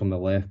played in from the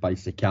left by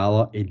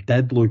Sakala. It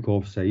did look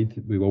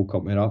offside, we will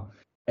come to that.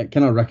 It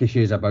kind of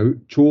ricochets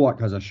about. Cholak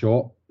has a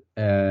shot.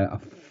 I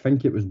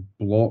think it was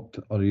blocked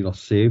or either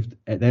saved.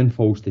 It then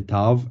falls to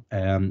Tav,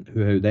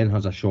 who then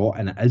has a shot,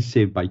 and it is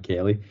saved by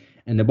Kelly.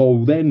 And the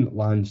ball then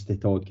lands to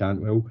Todd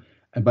Cantwell.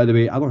 And by the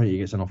way, I don't think he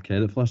gets enough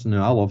credit for this.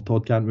 Now, I love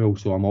Todd Cantwell,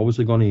 so I'm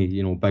obviously going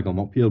to, big him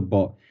up here.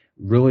 But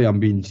really, I'm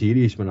being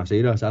serious when I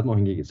say this. I don't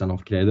think he gets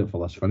enough credit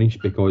for this finish,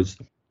 because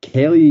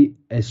Kelly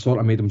has sort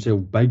of made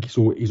himself big,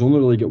 so he's only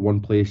really got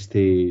one place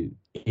to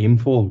aim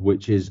for,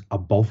 which is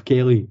above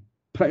Kelly,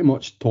 pretty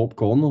much top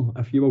corner,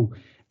 if you will.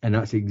 And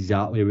that's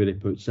exactly where he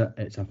puts it.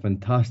 It's a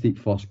fantastic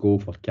first goal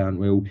for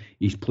Cantwell.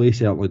 His play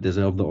certainly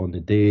deserved it on the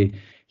day.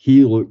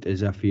 He looked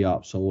as if he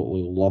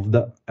absolutely loved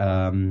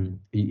it.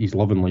 He's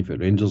loving life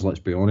at Rangers, let's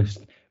be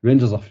honest.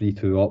 Rangers are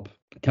 3-2 up.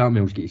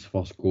 Cantwell's got his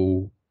first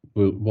goal.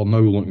 We're now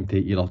looking to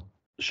either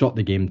shut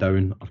the game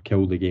down or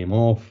kill the game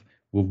off.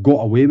 We've got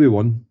away with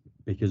one,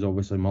 because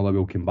obviously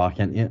Motherwell came back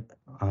into it.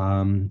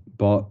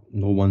 But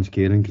no one's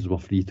caring because we're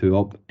 3-2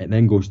 up. It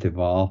then goes to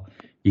VAR.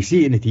 You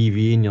see it in the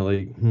TV and you're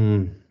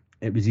like,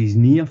 it was his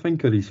knee, I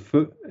think, or his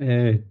foot.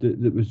 It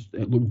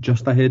looked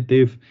just ahead,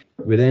 Dave.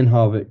 We then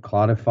have it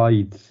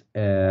clarified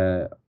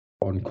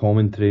on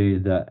commentary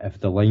that if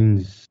the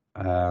lines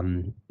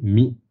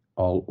meet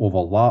or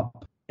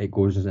overlap, it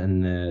goes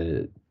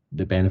in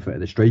the benefit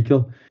of the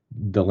striker.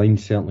 The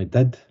lines certainly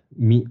did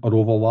meet or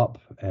overlap.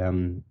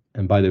 And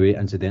by the way,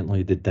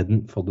 incidentally, they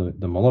didn't for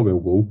the Motherwell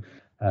goal.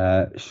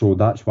 So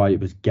that's why it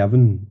was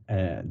given.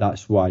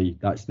 That's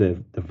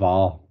the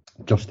VAR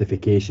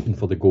justification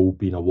for the goal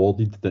being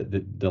awarded, that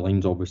the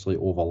lines obviously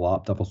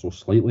overlapped ever so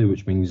slightly,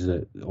 which means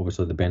that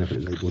obviously the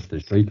benefit goes to the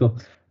striker.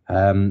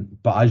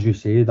 But as you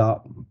say,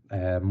 that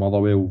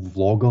Motherwell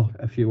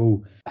vlogger, if you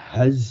will,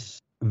 his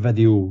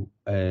video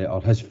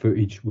or his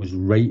footage was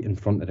right in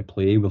front of the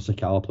play where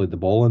Sakala played the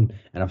ball in,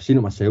 and I've seen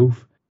it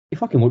myself. He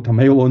fucking looked a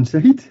mile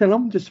onside, and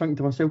I'm just thinking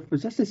to myself,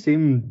 was this the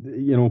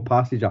same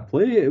passage I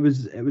play? It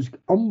was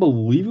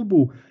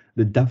unbelievable,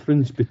 the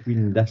difference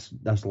between this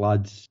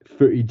lad's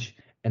footage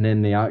and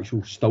then the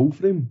actual still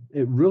frame.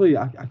 It really,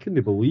 I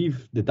couldn't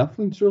believe the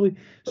difference, really.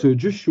 So it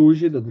just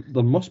shows you that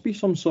there must be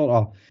some sort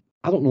of,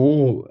 I don't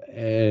know,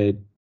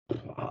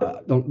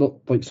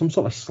 like some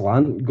sort of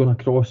slant going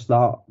across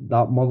that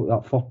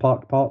Fir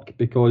Park,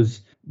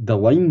 because the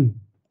line,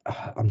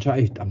 I'm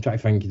trying to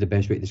think of the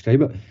best way to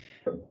describe it.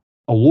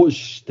 Although it's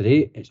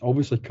straight, it's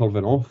obviously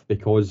curving off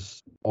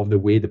because of the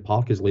way the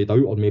park is laid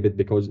out, or maybe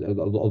because of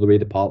the way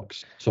the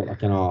park's sort of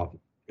kind of,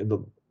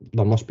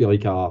 there must be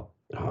like a,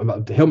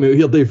 help me out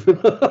here, Dave.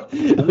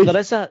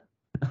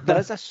 There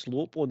is a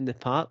slope on the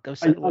park. I was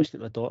sitting watching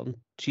it with my daughter, and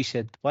she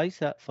said, "Why is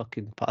that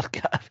fucking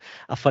park at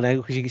a fun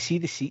angle?" Because you can see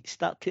the seats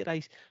start to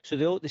rise. So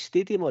the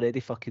stadium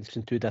already fucking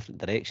in 2 different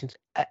directions.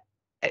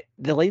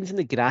 The lines in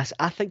the grass,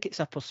 I think it's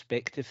a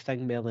perspective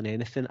thing more than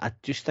anything. I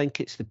just think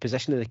it's the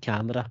position of the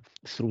camera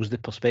throws the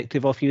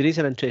perspective off. You raise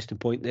an interesting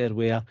point there,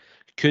 where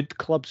could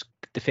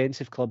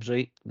defensive clubs,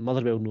 right,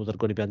 Motherwell know they're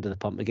going to be under the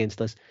pump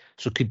against us,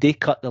 so could they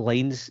cut the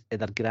lines in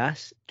their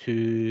grass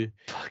to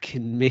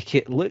fucking make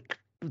it look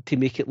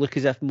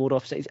as if more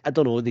offside? I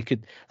don't know, they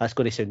could. That's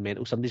going to sound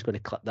mental. Somebody's going to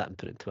clip that and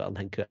put it on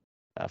Twitter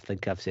and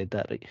think I've said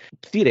that right.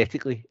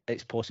 Theoretically,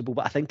 it's possible,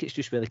 but I think it's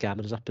just where the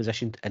cameras are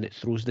positioned, and it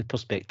throws the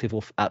perspective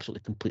off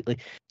absolutely completely.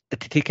 To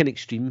take an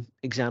extreme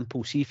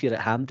example, see if you're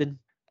at Hampden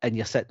and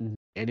you're sitting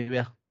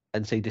anywhere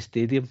inside the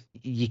stadium,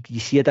 you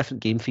see a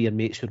different game for your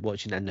mates who are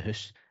watching it in the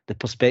house. The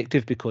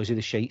perspective, because of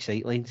the shite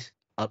sightlines,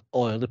 are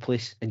all over the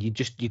place, and you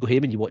go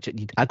home and you watch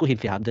it. I go home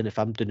for Hampden if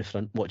I'm down the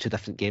front, watch a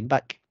different game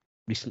back.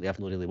 Recently, I've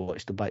not really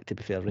watched them back, to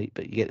be fair, right?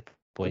 But you get the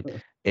point.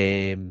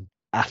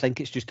 I think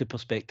it's just the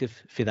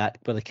perspective for that,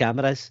 where the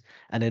camera is,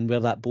 and then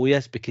where that boy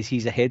is, because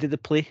he's ahead of the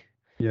play.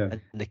 Yeah.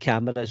 And the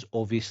camera is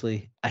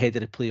obviously ahead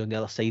of the play on the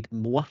other side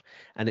more,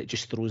 and it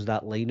just throws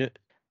that line out.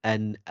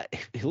 And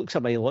he looks a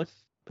mile on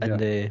in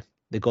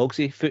the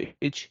Gogsy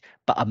footage,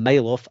 but a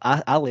mile off.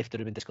 I left the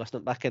room in disgust,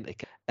 went back into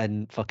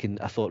and fucking,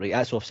 I thought, right,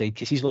 that's offside,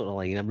 because he's looking at the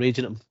line. I'm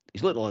raging at him.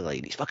 He's looking at the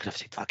line. He's fucking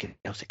offside. Fucking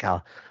hell,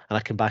 Sakala. And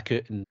I come back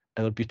out, and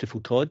our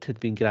beautiful Todd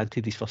had been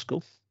granted his first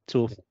goal.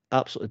 So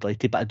absolutely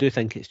delighted, but I do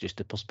think it's just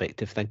a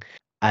perspective thing.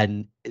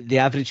 And the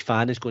average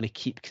fan is going to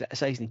keep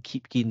criticising and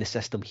keep giving the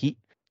system heat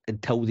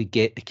until they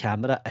get the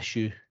camera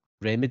issue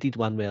remedied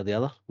one way or the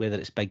other, whether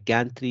it's big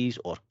gantries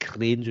or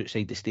cranes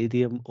outside the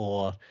stadium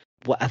or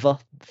whatever,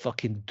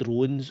 fucking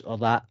drones or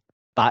that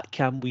back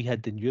cam we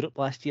had in Europe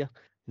last year.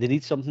 They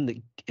need something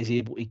that is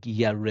able to give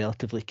you a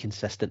relatively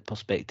consistent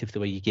perspective the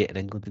way you get in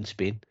England and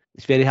Spain.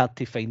 It's very hard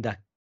to find a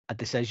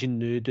decision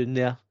now down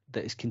there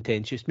that is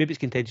contentious. Maybe it's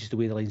contentious the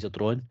way the lines are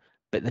drawn,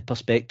 but the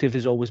perspective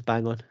is always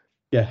bang on.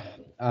 Yeah.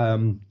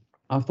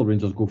 After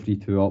Rangers go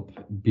 3-2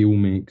 up, Beale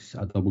makes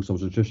a double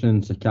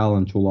substitution. Sakala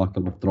and Cholak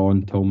are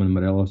withdrawn. Tillman and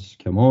Morelos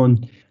come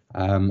on.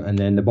 And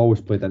then the ball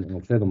was played into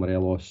Alfredo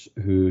Morelos,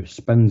 who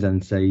spins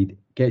inside,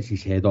 gets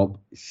his head up,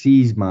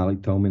 sees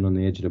Malik Tillman on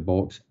the edge of the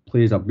box,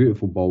 plays a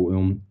beautiful ball to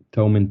him.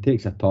 Tillman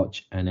takes a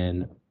touch and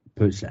then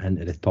puts it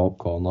into the top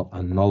corner.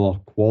 Another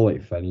quality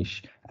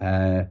finish.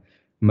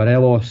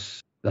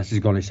 Morelos, this is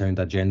going to sound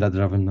agenda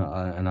driven,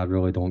 and I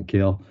really don't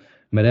care.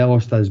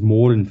 Morelos does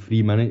more in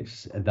 3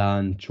 minutes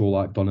than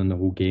Cholak done in the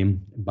whole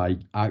game by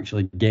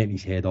actually getting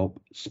his head up,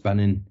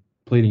 spinning,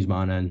 playing his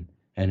man in,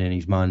 and then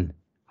his man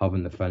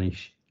having the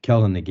finish,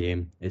 killing the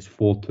game. It's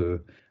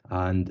 4-2,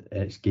 and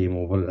it's game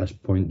over at this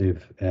point,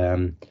 Dave.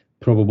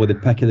 Probably the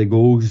pick of the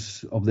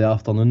goals of the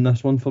afternoon,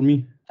 this one for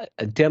me.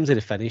 In terms of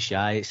the finish,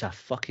 yeah, it's a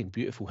fucking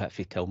beautiful hit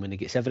for Tillman. He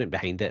gets everything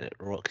behind it and it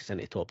rocks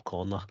into top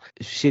corner.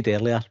 As you said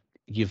earlier,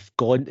 you've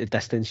gone the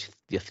distance,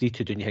 you're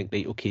 3-2 down, you think,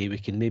 right, okay, we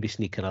can maybe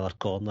sneak another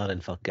corner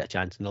and get a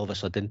chance, and all of a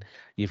sudden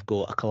you've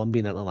got a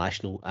Colombian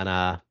international and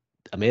a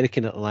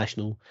American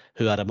international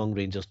who are among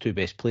Rangers' two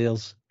best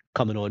players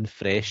coming on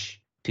fresh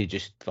to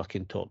just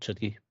fucking torture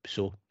you.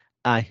 So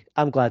aye,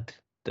 I'm glad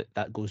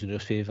that goes in our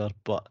favour,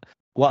 but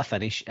what a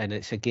finish. And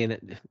it's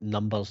again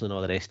numbers and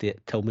all the rest of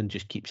it. Tillman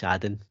just keeps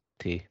adding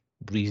to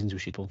reasons we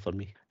should win for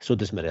me. So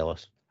does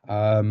Morelos.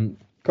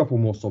 Couple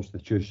more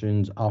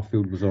substitutions.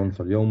 Arfield was on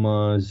for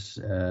Yilmaz,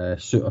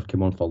 Suter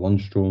came on for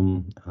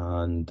Lundstrom,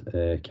 and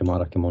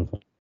Kamara came on for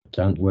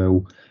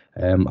Cantwell.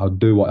 I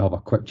do want to have a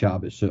quick chat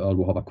about Suter.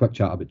 We'll have a quick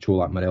chat about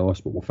Cholak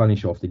Morelos, but we'll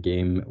finish off the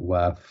game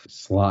with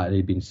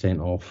Slattery being sent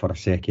off for a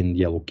second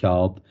yellow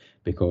card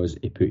because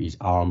he put his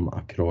arm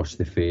across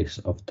the face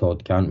of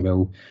Todd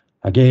Cantwell.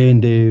 Again,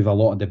 Dave, a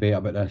lot of debate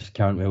about this.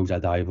 Cantwell's a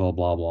diver,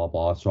 blah, blah,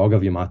 blah. So I'll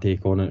give you my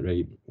take on it,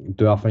 right?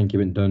 Do I think he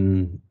went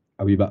down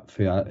a wee bit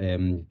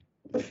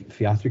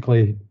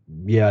theatrically?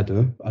 Yeah, I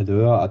do. I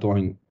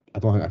don't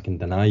think I can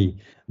deny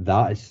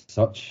that as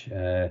such.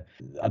 It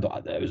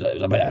was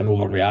a bit of an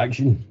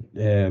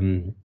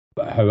overreaction.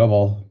 But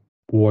however,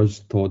 was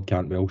Todd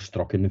Cantwell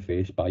struck in the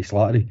face by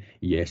Slattery?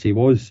 Yes, he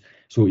was.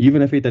 So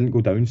even if he didn't go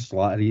down,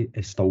 Slattery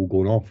is still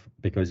going off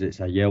because it's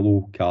a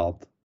yellow card.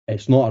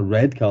 It's not a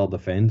red card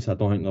offence. I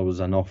don't think there was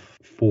enough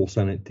force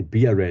in it to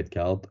be a red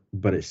card,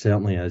 but it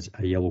certainly is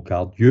a yellow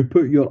card. You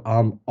put your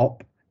arm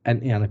up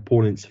into an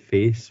opponent's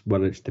face,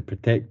 whether it's to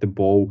protect the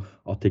ball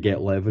or to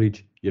get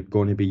leverage, you're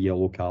going to be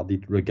yellow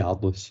carded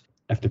regardless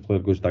if the player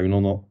goes down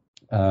or not.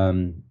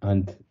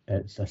 And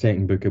it's a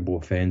second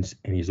bookable offence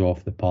and he's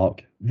off the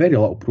park. Very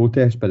little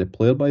protest by the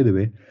player, by the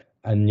way.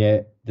 And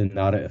yet the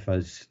narrative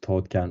is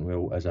Todd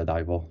Cantwell is a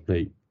diver.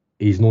 Right,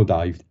 he's no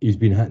dived. He's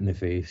been hit in the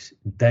face.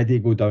 Did he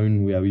go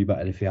down with a wee bit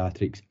of the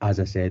theatrics? As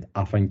I said,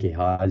 I think he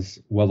has.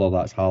 Whether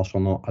that's harsh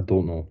or not, I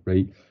don't know,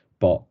 right?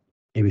 But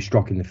he was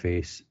struck in the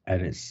face,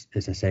 and it's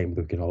a second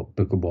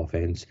bookable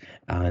offence.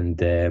 And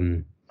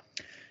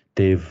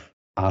Dave,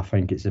 I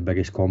think it's the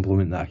biggest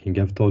compliment that I can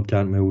give Todd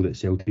Cantwell that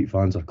Celtic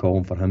fans are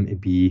calling for him to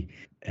be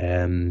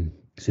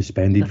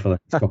suspended for the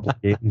next couple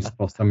of games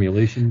for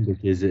simulation,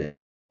 because it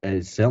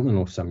is certainly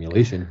no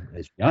simulation.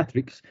 It's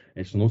theatrics.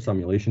 It's no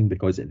simulation,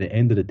 because at the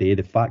end of the day,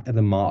 the fact of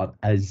the matter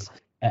is,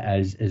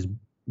 it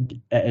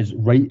is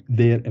right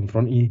there in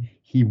front of you.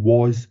 He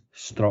was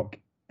struck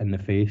in the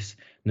face.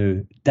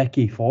 Now,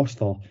 Dickie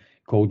Foster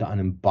called it an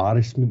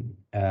embarrassment.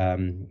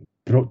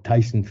 Brought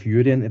Tyson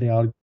Fury into the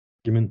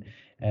argument.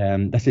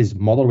 This is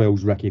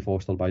Motherwell's Ricky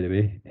Foster, by the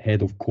way,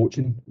 head of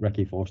coaching,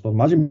 Ricky Foster.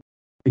 Imagine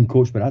being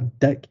coached by that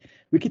dick.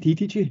 What could he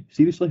teach you?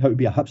 Seriously, how to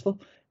be a hipster?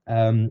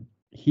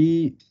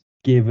 He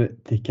gave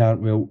it to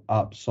Cantwell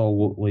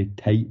absolutely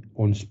tight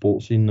on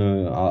Sportscene.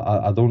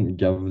 I don't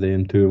give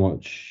them too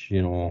much,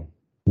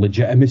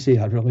 legitimacy.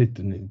 I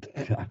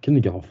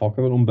couldn't give a fuck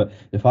about them. But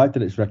the fact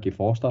that it's Ricky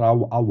Foster, I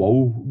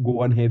will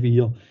go in heavy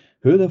here.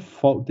 Who the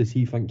fuck does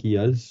he think he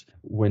is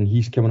when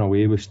he's coming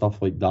away with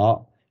stuff like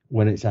that,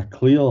 when it's a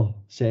clear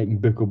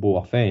second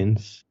bookable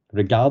offence,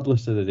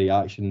 regardless of the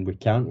reaction with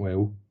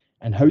Cantwell?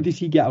 And how does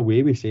he get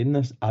away with saying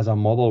this as a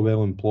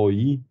Motherwell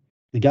employee?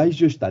 The guy's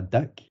just a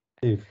dick.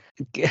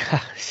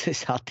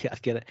 It's hard to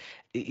get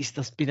it.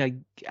 There's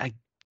been a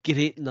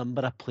great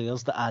number of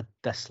players that I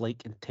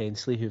dislike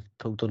intensely who've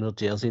pulled on their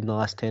jersey in the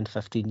last 10,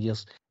 15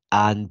 years.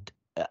 And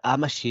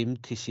I'm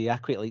ashamed to say I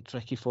quite liked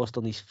Ricky Foster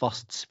in his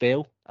first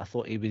spell. I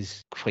thought he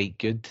was quite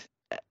good.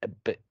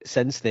 But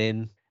since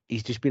then,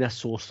 he's just been a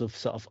source of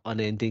sort of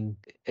unending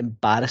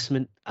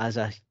embarrassment as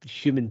a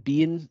human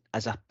being,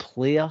 as a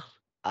player,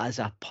 as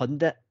a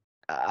pundit.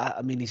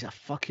 I mean, he's a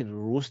fucking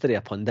roaster of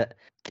a pundit.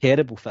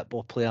 Terrible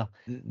football player.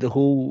 The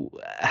whole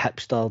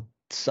hipster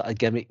sort of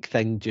gimmick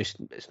thing,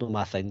 it's not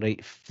my thing,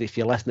 right? If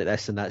you're listening to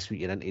this and that's what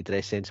you're into,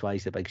 dress sense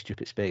wise, the big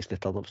stupid specs, the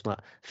turnips,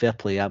 not fair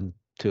play. I'm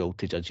too old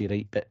to judge you,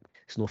 right? But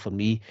it's not for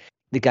me.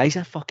 The guy's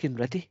a fucking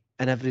ready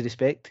in every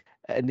respect,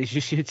 and as you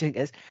should think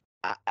is,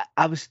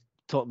 I was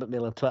talking about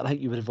Mel on Twitter. I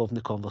think you were involved in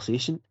the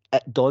conversation.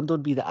 It dawned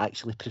on me that I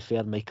actually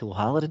prefer Michael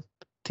O'Halloran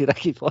to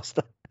Ricky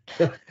Foster.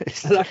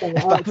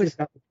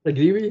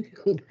 Agree with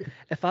you.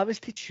 If I was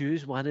to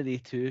choose one of the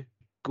two,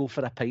 go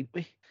for a pint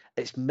with,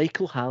 it's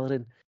Michael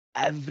Halloran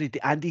every day,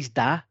 and his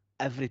da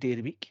every day of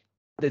the week.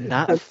 Then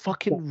that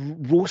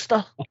fucking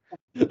roaster.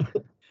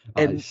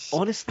 And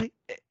honestly,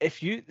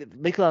 if you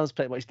Michael Halloran's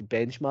pretty much the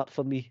benchmark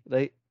for me,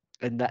 right?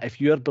 And that if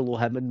you're below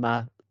him in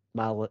my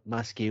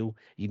scale,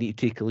 you need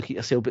to take a look at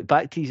yourself. But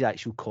back to his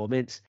actual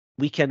comments,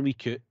 week in,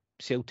 week out,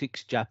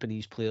 Celtic's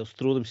Japanese players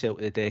throw themselves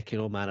to the deck in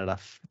all manner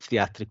of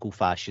theatrical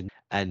fashion.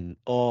 And,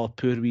 poor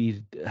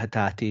wee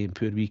Hatate and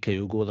poor wee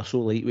Kyogo, they're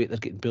so lightweight, they're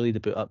getting bullied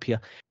about up here.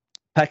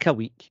 Pick a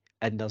week,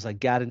 and there's a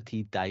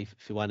guaranteed dive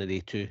for one of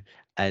the two.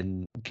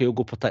 And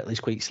Kyogo particularly is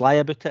quite sly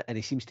about it, and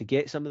he seems to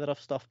get some of the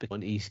rough stuff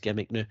on his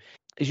gimmick now.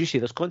 As you say,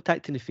 there's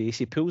contact in the face.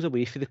 He pulls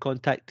away for the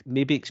contact,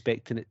 maybe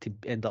expecting it to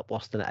end up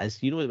worse than it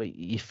is. You know, like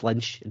you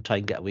flinch and try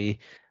and get away.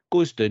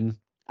 Goes down.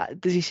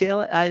 Does he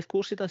sell it? Aye, of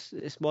course he does.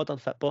 It's modern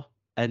football.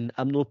 And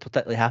I'm not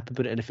particularly happy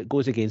about it. And if it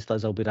goes against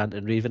us, I'll be ranting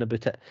and raving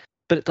about it.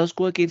 But it does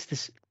go against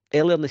us.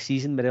 Earlier in the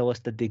season, Morelos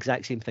did the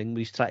exact same thing where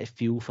he's trying to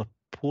feel for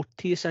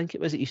Porteous, I think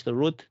it was, at Easter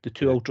Road, the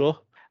 2-2 draw.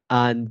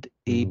 And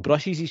he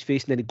brushes his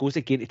face and then he goes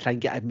again to try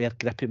and get a mere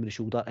grip him on the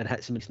shoulder and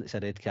hits him and it's a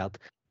red card.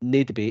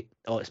 No debate.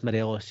 Oh, it's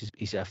Morelos.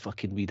 He's a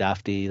fucking wee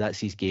dafty. That's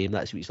his game.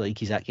 That's what he's like.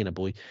 He's that kind of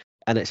boy.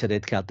 And it's a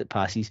red card that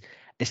passes.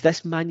 It's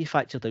this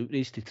manufactured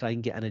outrage to try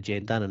and get an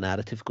agenda and a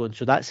narrative going.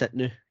 So that's it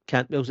now.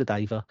 Cantwell's a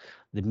diver.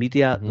 The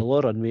media, they'll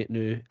all run with it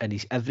now, and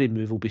his every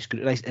move will be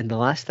scrutinised. And the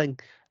last thing,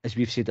 as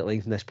we've said at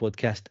length in this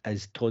podcast,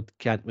 is Todd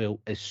Cantwell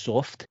is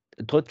soft.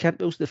 And Todd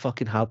Cantwell's the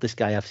fucking hardest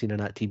guy I've seen in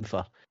that team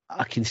for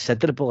a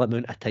considerable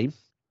amount of time.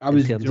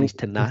 In terms of his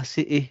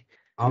tenacity.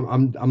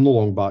 I'm no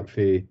long back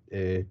for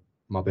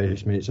my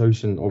best mate's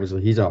house, and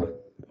obviously he's a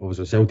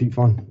Celtic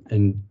fan,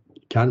 and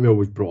Cantwell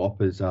was brought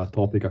up as a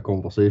topic of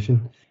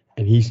conversation,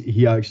 and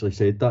he actually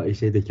said that. He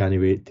said he can't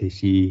wait to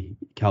see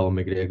Callum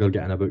McGregor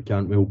getting about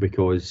Cantwell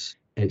because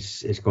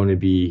it's going to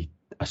be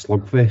a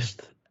slugfest.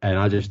 And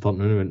I just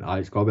turned around and went,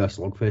 it's got to be a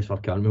slugfest for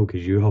Cantwell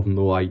because you have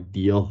no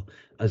idea.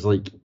 It's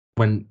like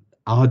when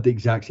I had the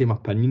exact same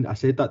opinion. I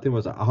said that to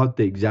him, I had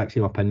the exact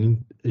same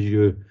opinion as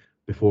you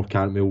before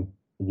Cantwell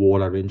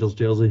wore a Rangers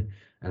jersey.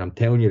 And I'm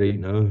telling you right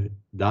now,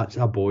 that's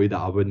a boy that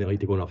I wouldn't like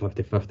to go on a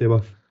 50-50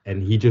 with.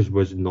 And he just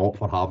was not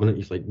for having it.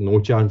 He's like, no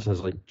chance. I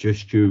was like,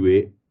 just you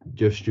wait.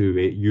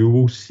 You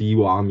will see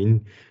what I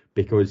mean.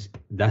 Because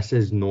this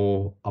is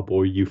not a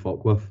boy you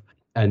fuck with.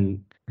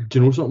 And do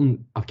you know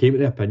something? I've came to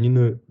the opinion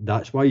now,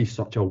 that's why he's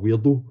such a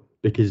weirdo.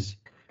 Because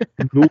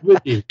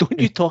nobody... Don't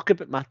you talk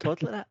about my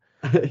Todd like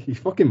that? He's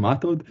fucking my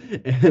Todd.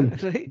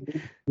 Right.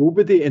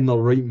 Nobody in their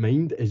right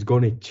mind is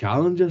going to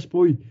challenge this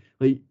boy.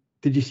 Like,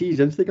 did you see his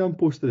Instagram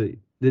post today?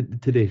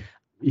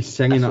 He's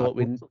singing.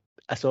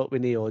 I saw it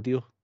with the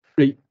audio.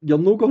 Right, you're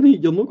not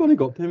gonna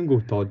go up to him and go,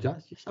 Todd,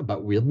 that's just a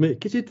bit weird, mate,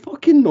 because he'd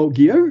fucking knock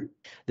you out.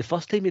 The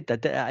first time he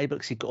did it at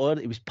Ibrox, he got on,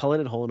 he was pulling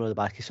and hauling on the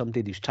back of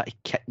somebody, and he was trying to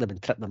kick them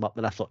and trip them up,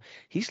 and I thought,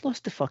 he's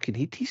lost the fucking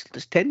heat. He's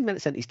just 10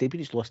 minutes into his debut,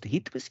 he's lost the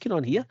heat. What's going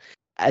on here?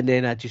 And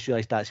then I just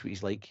realised that's what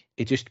he's like.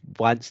 He just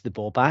wants the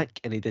ball back,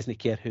 and he doesn't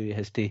care who he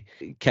has to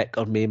kick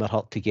or maim or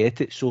hurt to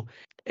get it. So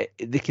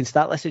they can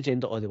start this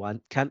agenda all they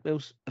want.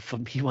 Cantwell's, for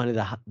me, one of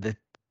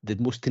the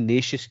most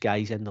tenacious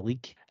guys in the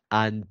league.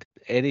 And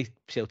any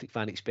Celtic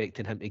fan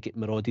expecting him to get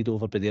marauded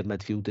over by their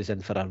midfield is in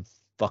for a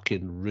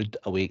fucking rude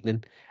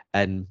awakening.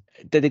 And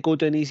did it go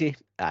down easy?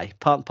 Aye,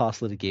 part and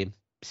parcel of the game.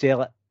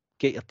 Sell it,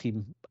 get your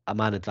team a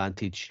man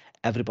advantage.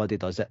 Everybody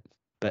does it.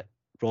 But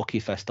Rocky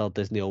Fister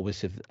doesn't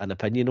always have an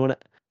opinion on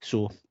it.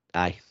 So,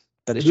 aye.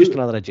 But it's just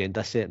another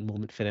agenda setting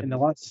moment for him. In the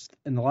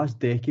last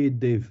decade,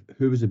 Dave,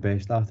 who was the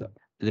best at it?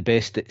 The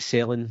best at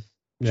selling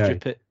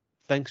stupid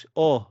things.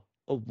 Oh,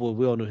 well,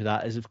 we all know who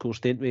that is, of course,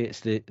 don't we?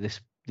 It's the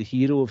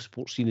hero of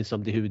sports scene and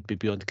somebody who would be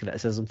beyond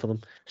criticism for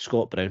them,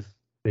 Scott Brown.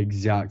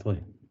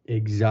 Exactly.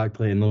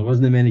 And there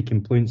wasn't many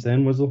complaints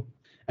then, was there?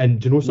 And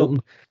do you know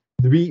something?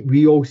 Nope.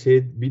 We all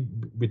said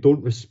we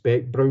don't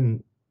respect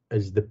Brown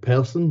as the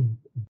person,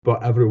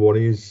 but everyone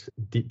is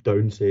deep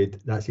down said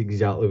that's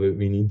exactly what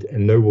we need,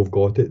 and now we've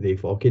got it. They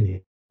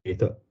fucking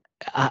hate it.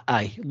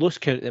 Aye,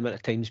 lost count the amount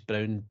of times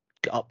Brown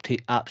got up to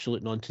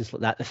absolute nonsense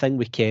like that. The thing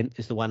with Kent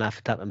is the one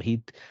I've tapped in my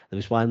head. There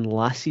was one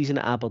last season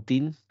at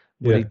Aberdeen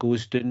where he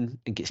goes down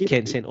and gets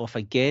Kent sent off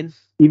again.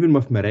 Even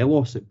with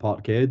Morelos at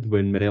Parkhead,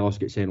 when Morelos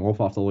gets sent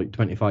off after like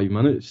 25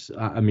 minutes,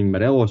 I mean,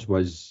 Morelos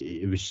was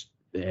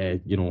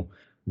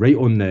right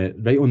on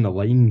the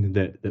line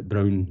that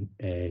Brown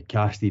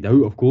casted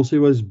out. Of course he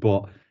was,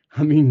 but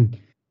I mean,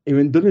 he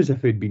went down as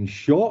if he'd been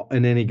shot,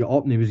 and then he got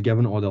up and he was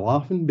giving it all the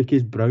laughing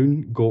because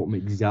Brown got him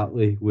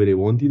exactly where he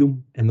wanted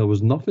him, and there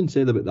was nothing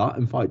said about that.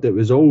 In fact, it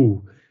was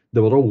all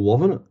they were all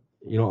loving it.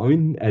 You know what I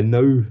mean? And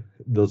now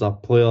there's a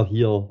player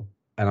here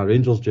in a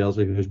Rangers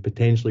jersey who's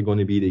potentially going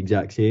to be the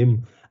exact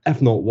same,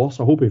 if not worse.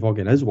 I hope he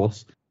fucking is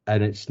worse.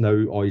 And it's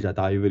now, oh, he's a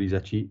diver, he's a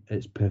cheat.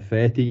 It's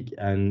pathetic,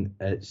 and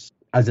it's,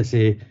 as I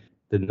say,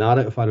 the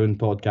narrative around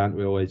Todd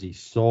Cantwell is he's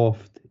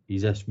soft,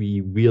 he's this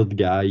wee weird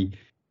guy,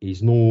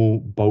 he's no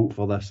built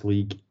for this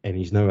league, and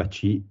he's now a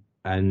cheat.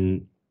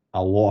 And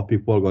a lot of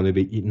people are going to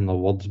be eating their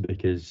words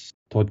because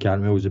Todd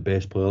Cantwell is the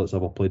best player that's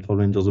ever played for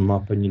Rangers, in my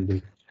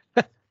opinion.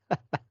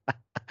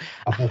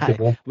 I thought it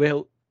was.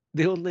 Well,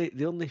 the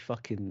only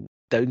fucking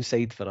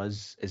downside for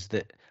us is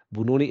that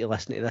we'll no need to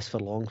listen to this for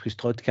long because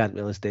Todd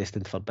Cantwell is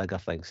destined for bigger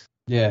things.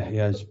 Yeah, he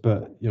is,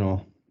 but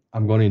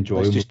I'm going to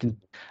enjoy Let's him. just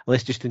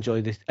let's just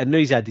enjoy this. I know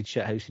he's added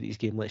shit house in his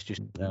game. Let's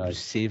just Aye.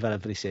 savour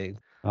every second.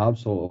 I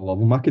absolutely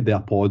love him. I could do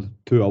a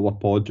 2-hour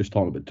pod just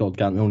talking about Todd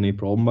Cantwell, no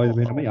problem. By the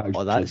way, I might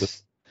actually do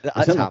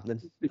that's it.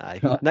 happening.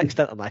 Aye. Next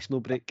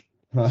international break.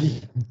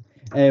 Aye.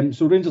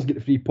 So Rangers get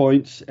the 3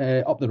 points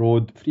up the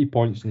road, 3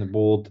 points on the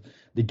board.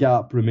 The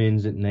gap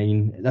remains at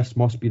 9. This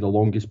must be the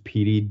longest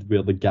period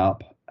where the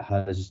gap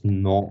has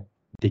not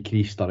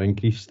decreased or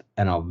increased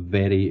in a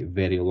very,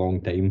 very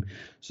long time.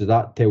 So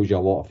that tells you a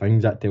lot of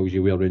things. That tells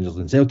you where Rangers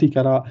and Celtic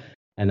are at,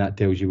 and that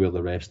tells you where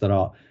the rest are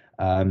at.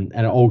 And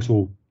it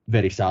also,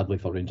 very sadly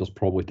for Rangers,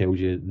 probably tells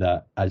you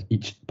that as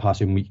each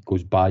passing week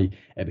goes by,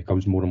 it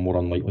becomes more and more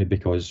unlikely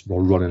because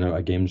we're running out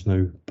of games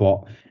now.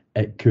 But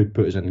it could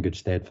put us in good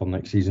stead for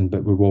next season.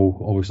 But we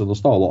will, obviously, there's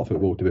still a lot of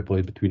football to be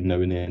played between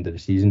now and the end of the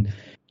season.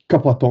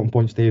 Couple of talking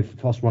points, Dave.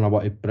 First one I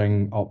want to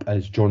bring up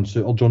is John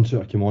Souttar. John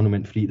Souttar came on and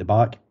went free at the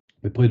back.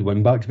 We played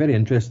wing backs. Very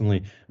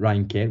interestingly,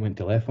 Ryan Kent went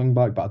to left wing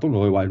back, but I don't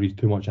really want to read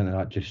too much into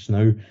that just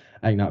now.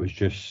 I think that was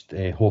just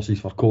horses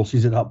for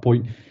courses at that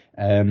point.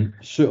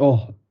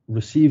 Souttar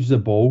receives the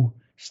ball,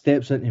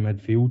 steps into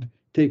midfield,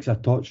 takes a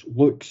touch,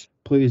 looks,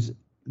 plays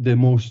the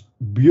most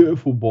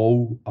beautiful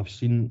ball I've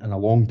seen in a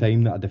long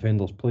time that a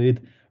defender's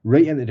played,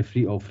 right into the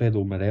feet of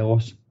Alfredo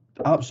Morelos.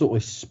 Absolutely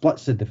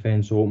splits the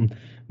defence open.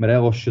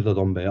 Morelos should have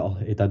done better.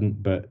 He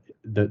didn't, but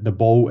the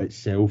ball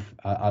itself,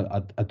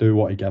 I do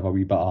want to give a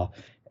wee bit of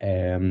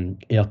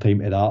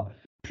airtime to that,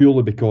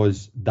 purely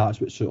because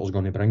that's what Souttar's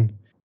going to bring.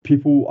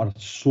 People are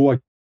so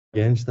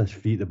against this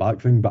free at the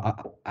back thing, but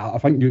I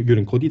think you're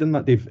included in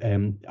that, Dave.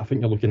 I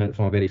think you're looking at it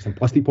from a very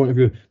simplistic point of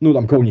view. No, that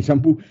I'm calling you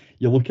simple.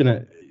 You're looking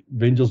at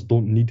Rangers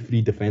don't need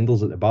free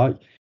defenders at the back.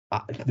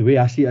 The way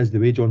I see it is the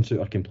way John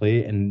Souttar can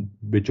play, and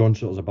with John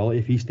Souttar's ability,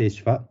 if he stays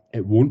fit,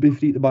 it won't be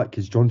free at the back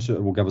because John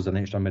Souttar will give us an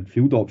extra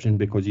midfield option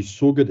because he's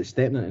so good at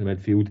stepping into the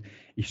midfield.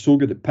 He's so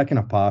good at picking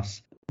a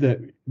pass that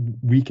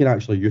we can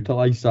actually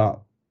utilise that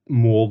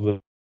more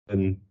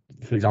than,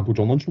 for example,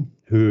 John Lundstram,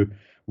 who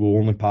will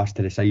only pass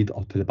to the side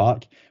or to the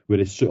back,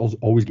 whereas Souttar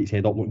always gets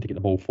head up looking to get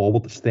the ball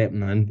forward,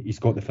 stepping in. He's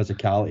got the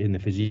physicality and the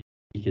physique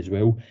as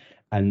well.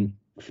 And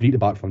free at the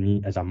back for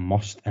me is a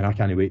must, and I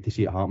can't wait to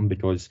see it happen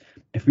because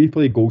if we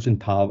play Goldson,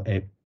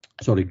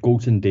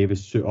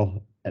 Davis,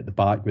 Souttar at the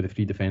back with the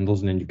three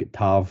defenders, and then you've got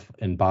Tav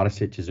and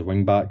Barisic as the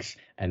wing backs,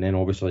 and then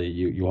obviously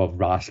you'll have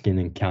Raskin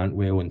and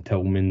Cantwell and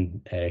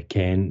Tillman,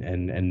 Ken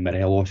and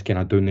Morelos kind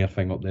of doing their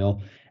thing up there,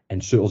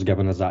 and Souttar's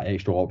giving us that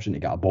extra option to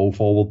get a ball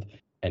forward,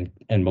 and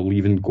we're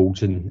leaving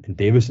Goldson and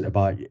Davis at the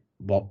back.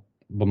 We're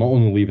not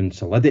only leaving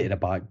solidity at the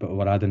back, but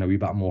we're adding a wee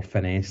bit more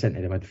finesse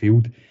into the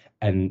midfield,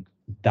 and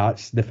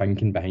that's the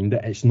thinking behind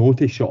it. It's not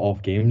to shut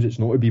off games. It's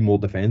not to be more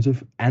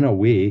defensive. In a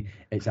way,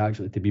 it's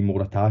actually to be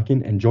more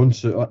attacking. And John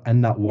Souttar,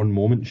 in that one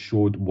moment,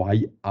 showed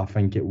why I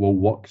think it will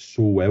work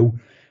so well,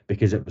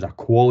 because it was a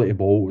quality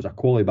ball, it was a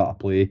quality bit of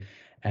play,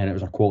 and it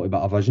was a quality bit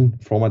of vision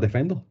from a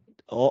defender.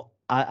 Oh,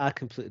 I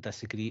completely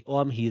disagree. All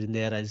I'm hearing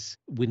there is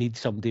we need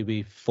somebody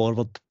with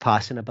forward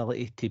passing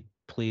ability to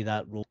play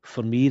that role.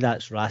 For me,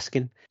 that's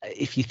Raskin.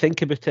 If you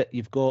think about it,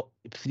 you've got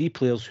three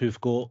players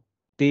who've got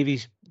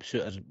Davies,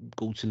 Souttar,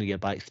 Goldson, your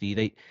back three,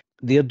 right?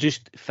 They're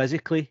just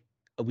physically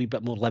a wee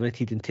bit more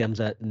limited in terms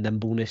of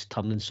nimbleness,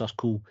 turning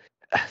circle,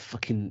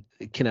 fucking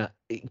kind of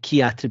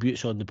key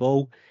attributes on the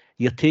ball.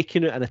 You're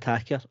taking out an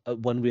attacker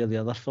one way or the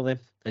other for them,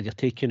 and you're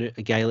taking out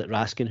a guy like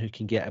Raskin who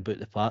can get about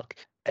the park.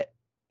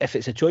 If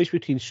it's a choice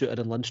between Souttar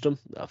and Lundstram,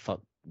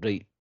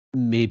 right,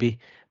 maybe.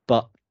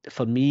 But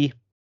for me,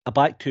 a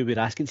back two with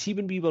Raskin. See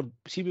when we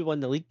won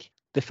the league,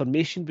 the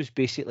formation was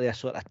basically a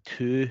sort of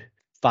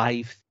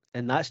 2-5.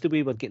 And that's the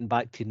way we're getting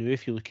back to now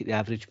if you look at the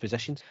average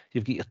positions.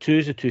 You've got your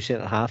twos, the two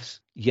centre-halves.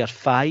 Your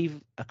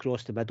five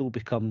across the middle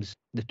becomes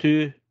the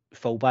two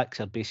full-backs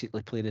are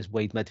basically playing as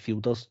wide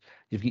midfielders.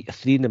 You've got your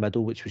three in the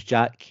middle, which was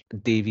Jack,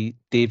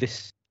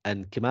 Davis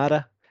and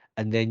Kamara.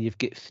 And then you've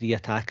got three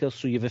attackers.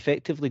 So you've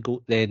effectively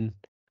got then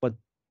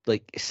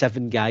like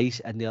 7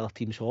 guys in the other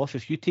team's off.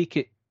 If you take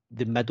it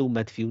the middle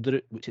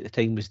midfielder, which at the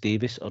time was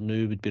Davis or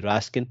now would be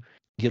Raskin,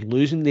 you're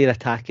losing their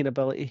attacking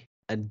ability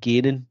and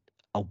gaining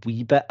a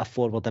wee bit of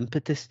forward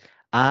impetus.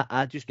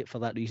 I just get for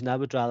that reason. I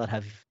would rather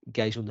have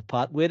guys on the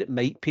park where it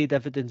might pay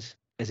dividends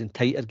is in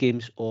tighter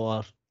games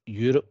or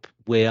Europe,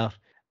 where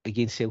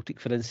against Celtic,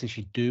 for instance,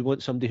 you do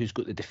want somebody who's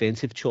got the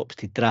defensive chops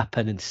to drop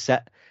in and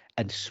sit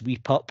and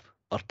sweep up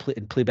or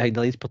play behind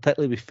the lines,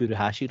 particularly with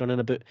Furuhashi running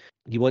about.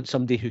 You want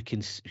somebody who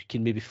can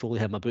maybe follow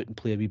him about and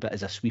play a wee bit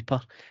as a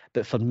sweeper.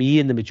 But for me,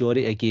 in the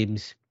majority of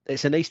games,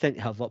 it's a nice thing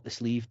to have up the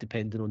sleeve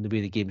depending on the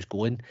way the game's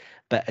going.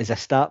 But as a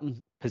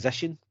starting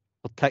position,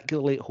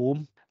 particularly at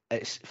home,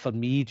 it's for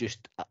me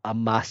just a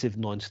massive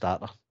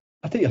non-starter.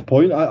 I take your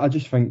point. I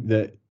just think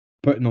that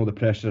putting all the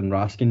pressure on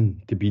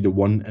Raskin to be the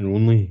one and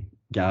only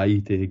guy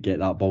to get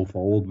that ball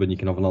forward when you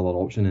can have another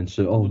option in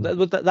Suter.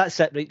 That's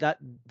it,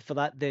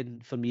 right?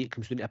 Then for me it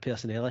comes down to a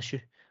personnel issue.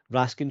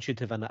 Raskin should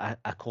have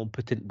a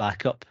competent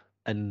backup,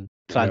 and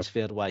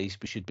transfer wise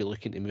we should be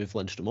looking to move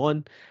Lindstrom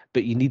on.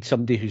 But you need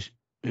somebody who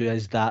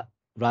is that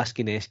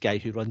Raskin-esque guy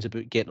who runs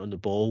about getting on the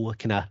ball,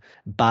 kind of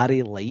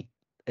Barry light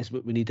is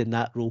what we need in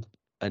that role,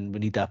 and we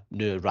need a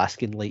new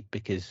Raskin light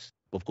because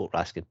we've got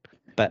Raskin.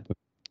 But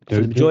for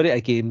the majority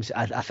of games,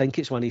 I think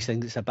it's one of these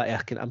things. It's a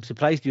bit. I'm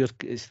surprised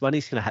it's one of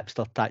these kind of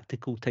hipster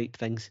tactical type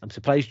things. I'm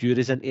surprised you're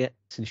as into it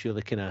since you're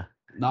the kind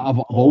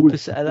of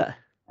opposite of it.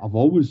 I've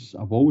always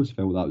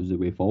felt that was the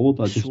way forward.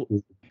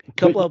 A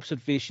couple of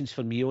observations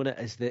for me on it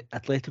is that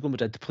Atletico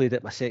Madrid played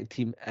at my second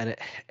team, and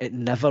it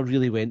never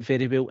really went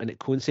very well, and it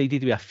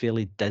coincided with a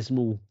fairly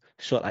dismal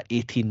sort of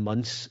 18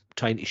 months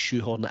trying to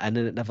shoehorn it in,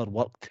 and it never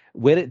worked.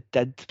 Where it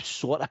did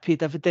sort of pay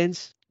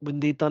dividends when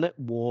they'd done it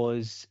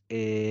was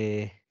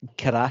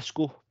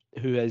Carrasco,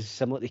 who is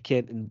similar to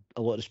Kent in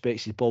a lot of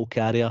respects. He's ball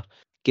carrier,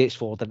 gets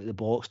forward into the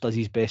box, does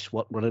his best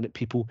work running at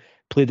people,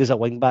 played as a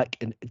wing back,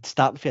 and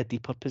starting for a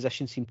deeper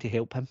position seemed to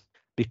help him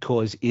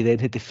because he then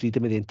had the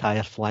freedom of the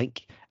entire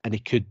flank and he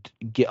could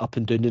get up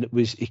and down, and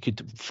he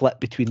could flip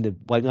between the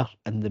winger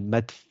and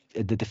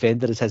the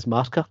defender as his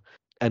marker.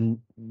 And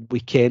we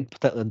Kent,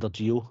 particularly under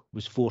Gio,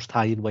 was forced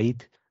high and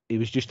wide. He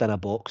was just in a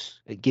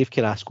box. It gave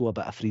Carrasco a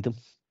bit of freedom.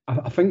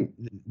 I think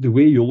the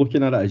way you're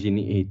looking at it is you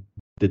need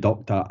to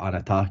deduct an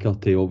attacker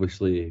to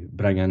obviously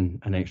bring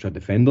in an extra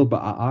defender,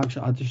 but I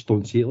just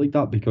don't see it like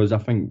that, because I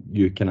think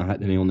you kind of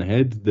hit the nail on the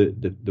head.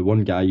 The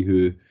one guy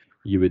who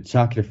you would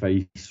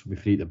sacrifice with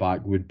three at the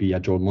back would be a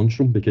John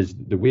Lundstrom, because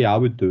the way I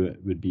would do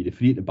it would be the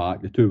three at the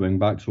back, the two wing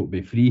backs, so it would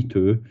be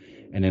 3-2,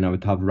 and then I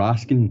would have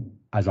Raskin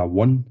as a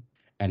 1,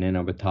 and then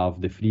I would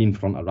have the 3 in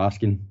front of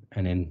Raskin,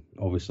 and then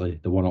obviously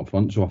the 1 up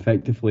front. So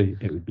effectively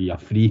it would be a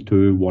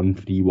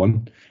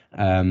 3-2-1-3-1,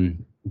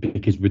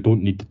 because we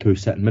don't need the 2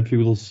 sitting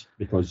midfielders,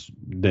 because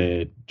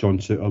the John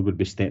Suter would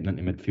be stepping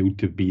into midfield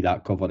to be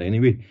that cover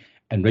anyway.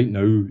 And right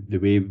now the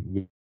way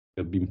we've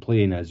been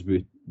playing is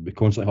we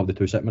constantly have the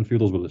 2 sitting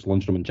midfielders, whether it's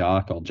Lundstrom and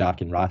Jack, or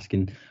Jack and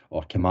Raskin,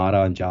 or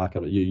Kamara and Jack,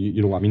 or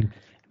you know what I mean.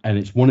 And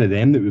it's one of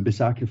them that would be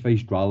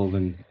sacrificed rather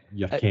than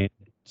your Kent,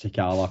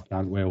 Sakala,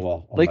 Cantwell,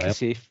 or like I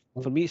say,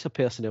 for me it's a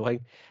personnel thing,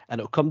 and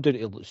it'll come down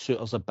to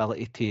Suter's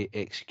ability to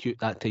execute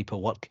that type of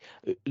work.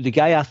 The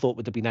guy I thought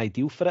would have been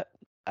ideal for it,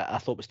 I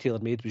thought was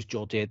tailor-made, was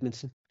George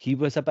Edmondson. He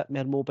was a bit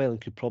more mobile and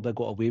could probably have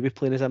got away with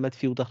playing as a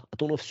midfielder. I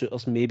don't know if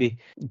Suter's maybe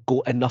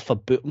got enough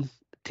about him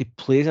to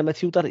play as a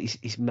midfielder.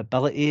 His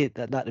mobility,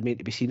 that remains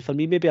to be seen for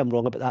me. Maybe I'm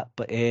wrong about that,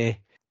 but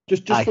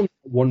just from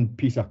one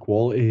piece of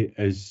quality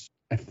is,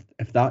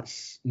 if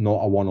that's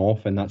not a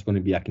one-off and that's going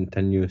to be a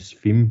continuous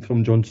theme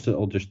from John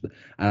Suter,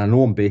 and I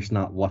know I'm basing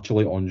that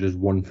literally on just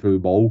one through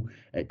ball,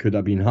 it could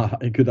have been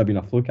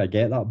a fluke, I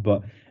get that,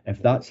 but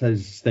if that's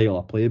his style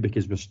of play,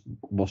 because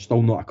we're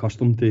still not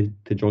accustomed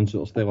to John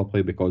Suter's style of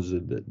play because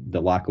of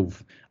the lack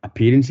of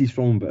appearances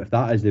from him, but if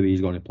that is the way he's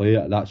going to play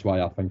it, that's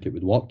why I think it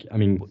would work. I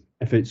mean,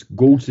 if it's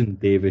Goldson,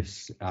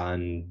 Davis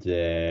and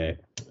I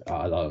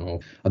don't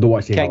know, I don't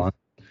want to say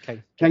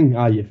King,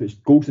 aye, if it's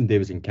Goldson,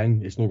 Davis and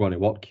King, it's not going to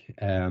work.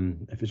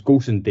 If it's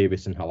Goldson,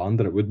 Davis and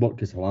Hollander, it would work,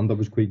 because Hollander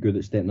was quite good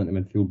at stepping into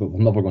midfield, but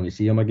we're never going to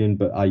see him again.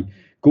 But aye,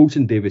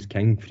 Goldson, Davis,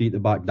 King, 3 at the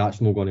back,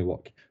 that's not going to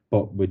work.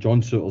 But with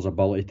John Suter's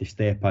ability to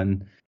step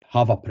in,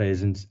 have a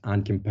presence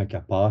and can pick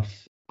a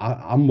pass,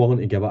 I'm willing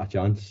to give it a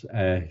chance,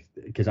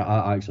 because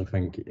I actually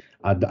think,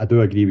 I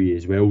do agree with you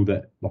as well,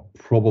 that we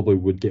probably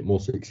would get more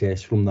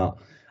success from that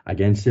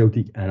against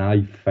Celtic. And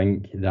I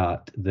think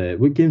that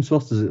what game's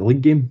first? Is it the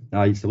league game?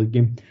 Aye, it's the league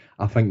game.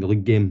 I think the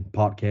league game,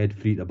 Parkhead,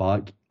 3 at the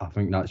back, I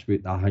think that's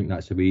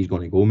the way he's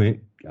going to go, mate.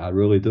 I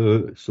really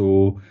do.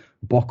 So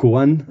buckle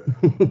in.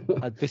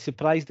 I'd be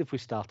surprised if we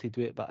started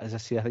with it, but as I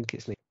say, I think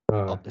it's like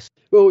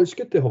well, it's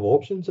good to have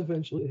options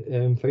eventually.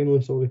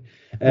 Finally, sorry.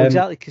 Well,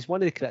 exactly, because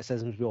one of the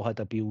criticisms we all had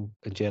of Beale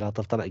and Gerrard,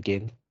 I've done it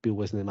again, Beale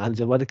wasn't the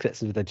manager, one of the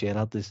criticisms of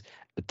Gerrard is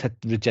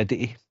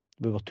rigidity.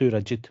 We were too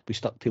rigid. We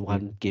stuck to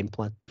one game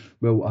plan.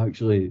 Well,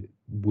 actually,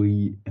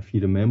 if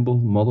you remember,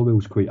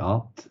 Motherwell's quite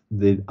apt.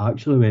 They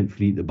actually went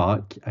 3 at the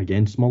back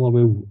against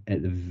Motherwell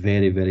at the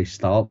very, very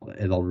start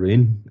of their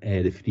reign.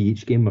 The 3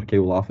 each game where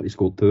Kyle Lafferty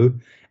scored 2,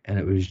 and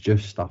it was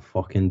just a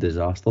fucking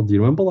disaster. Do you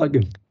remember that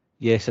game?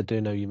 Yes, I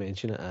do now you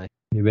mention it, aye.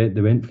 They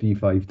went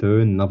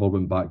 3-5-2 and never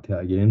went back to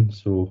it again.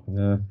 So,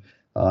 yeah.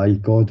 Aye,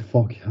 God,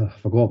 fuck, I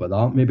forgot about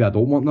that. Maybe I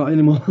don't want that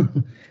anymore.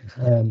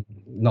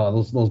 No,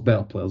 there's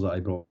better players that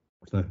I brought.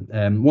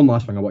 One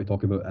last thing I want to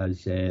talk about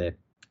is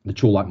the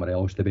Cholak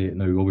Morelos debate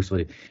now.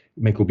 Obviously,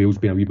 Michael Beale's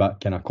been a wee bit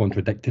kind of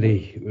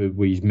contradictory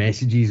with his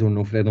messages on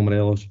Alfredo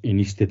Morelos. He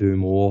needs to do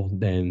more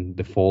than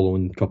the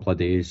following couple of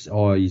days.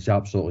 Oh, he's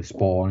absolutely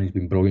spot on. He's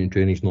been brilliant in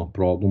training. He's not a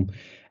problem.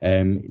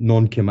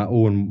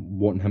 Non-committal and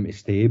wanting him to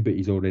stay, but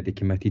he's already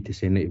committed to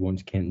saying that he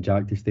wants Kent and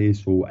Jack to stay.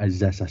 So is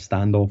this a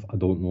standoff? I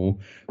don't know.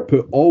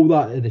 Put all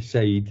that to the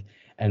side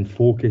and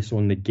focus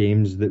on the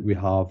games that we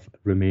have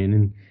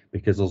remaining,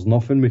 because there's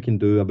nothing we can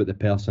do about the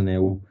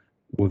personnel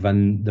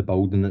within the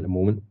building at the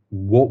moment.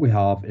 What we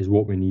have is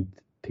what we need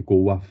to go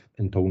with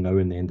until now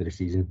and the end of the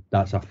season.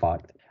 That's a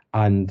fact.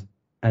 And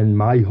in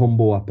my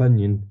humble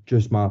opinion,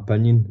 just my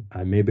opinion,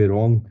 I may be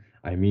wrong,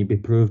 I may be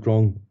proved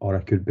wrong, or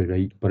I could be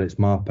right, but it's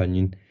my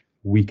opinion.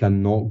 We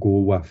cannot go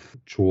with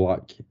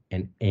Cholak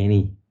in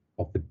any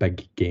of the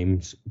big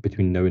games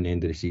between now and the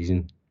end of the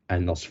season.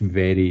 And there's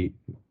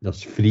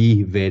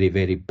three very,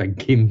 very big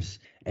games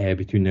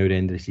between now and the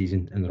end of the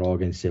season, and they're all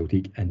against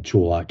Celtic, and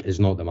Cholak is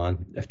not the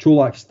man. If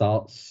Cholak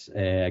starts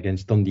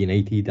against Dundee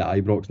United at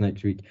Ibrox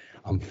next week,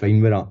 I'm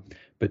fine with that.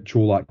 But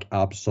Cholak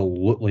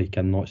absolutely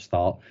cannot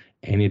start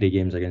any of the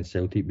games against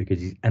Celtic,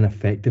 because his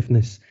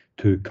ineffectiveness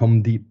to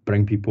come deep,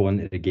 bring people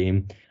into the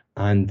game,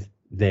 and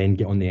then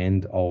get on the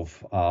end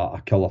of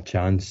a killer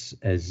chance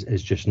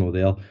is just not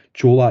there.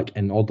 Cholak,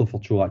 in order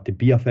for Cholak to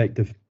be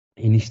effective,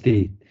 he needs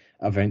to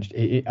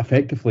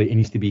effectively, he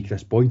needs to be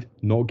Chris Boyd,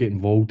 not get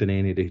involved in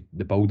any of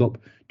the build-up,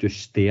 just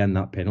stay in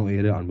that penalty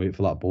area and wait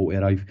for that ball to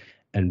arrive,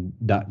 and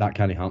that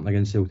can't happen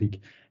against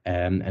Celtic.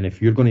 And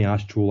if you're going to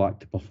ask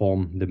Cholak to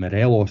perform the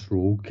Morelos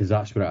role, because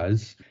that's what it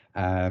is,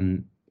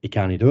 he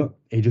can't do it.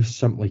 He just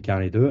simply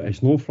can't do it.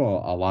 It's not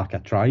for a lack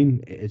of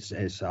trying, it's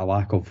a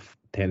lack of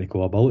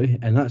technical ability,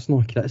 and that's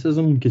not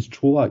criticism, because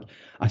Cholak,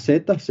 I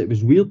said this, it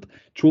was weird.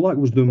 Cholak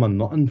was doing my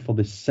nothing for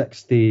the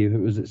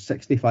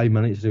 65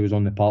 minutes he was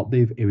on the park,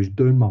 Dave. He was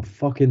doing my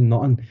fucking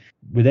nothing.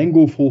 We then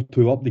go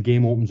 4-2 up, the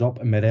game opens up,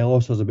 and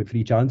Morelos has about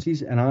 3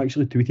 chances, and I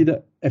actually tweeted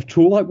it. If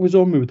Cholak was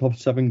on, we would have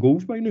 7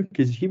 goals by now,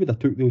 because he would have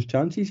took those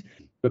chances.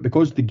 But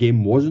because the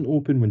game wasn't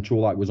open when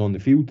Cholak was on the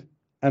field,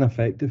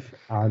 ineffective.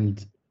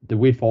 And the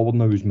way forward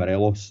now is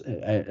Morelos.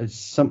 It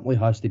simply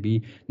has to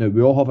be. Now,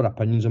 we all have our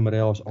opinions on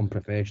Morelos,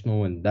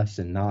 unprofessional and this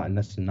and that and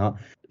this and that.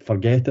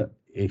 Forget it.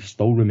 He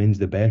still remains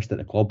the best at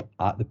the club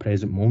at the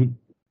present moment.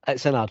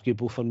 It's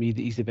inarguable for me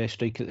that he's the best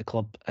striker at the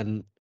club,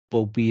 and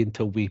will be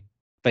until we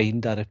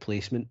find a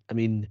replacement. I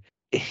mean,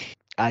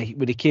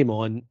 when he came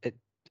on,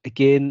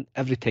 again,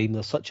 every time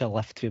there's such a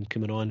lift to him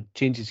coming on,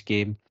 changes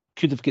game.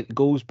 Could have got the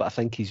goals, but I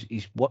think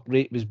his work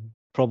rate was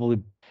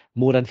probably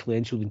more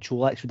influential than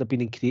Cholak's would have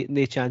been in creating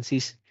the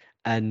chances.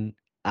 And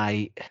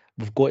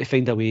we've got to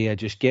find a way of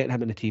just getting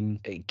him in the team,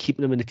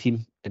 keeping him in the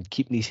team, and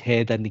keeping his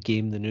head in the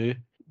game the now,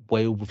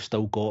 while we've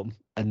still got him.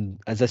 And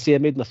as I say, I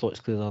made my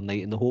thoughts clear the other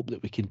night in the hope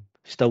that we can,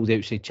 still the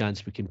outside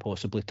chance, we can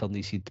possibly turn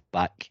these seed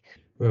back.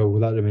 Well,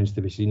 that remains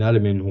to be seen. I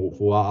remain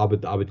hopeful. I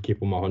would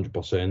keep him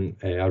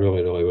 100%. I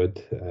really, really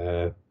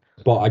would.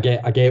 But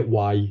I get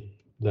why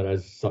there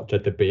is such a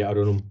debate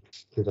around him,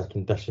 because of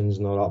conditions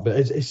and all that. But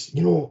it's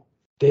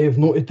Dave,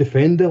 not to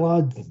defend the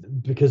lad,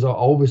 because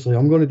obviously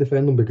I'm going to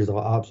defend him because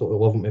I absolutely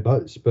love him to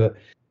bits, but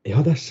he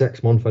had a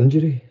 6-month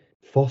injury.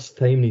 First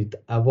time he'd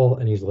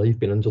ever in his life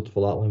been injured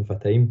for that length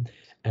of time,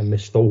 and we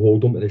still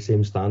hold him to the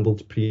same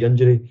standards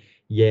pre-injury.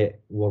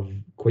 Yet we're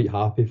quite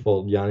happy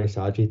for Yanis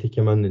Hadji to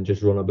come in and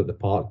just run about the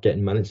park,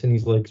 getting minutes in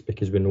his legs,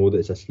 because we know that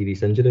it's a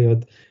serious injury he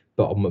had.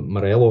 But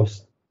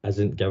Morelos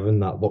isn't given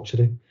that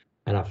luxury,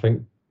 and I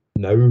think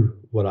now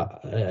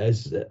there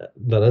is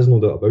no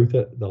doubt about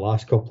it. The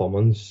last couple of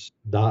months,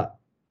 that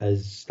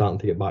is starting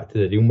to get back to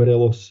the real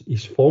Morelos.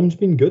 His form's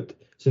been good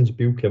since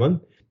Beale came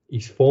in.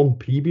 His form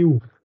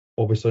pre-Beale,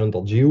 obviously under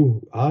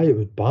Gio, it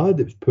was bad,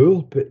 it was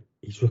poor, but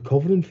he's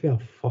recovering from a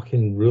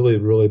fucking really,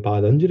 really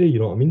bad injury, you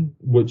know what I mean?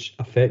 Which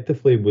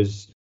effectively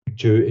was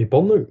due to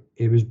burnout.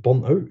 He was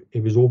burnt out, he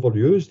was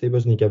overused, he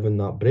wasn't given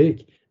that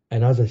break.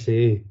 And as I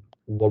say,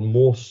 we're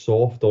more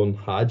soft on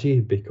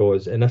Hadji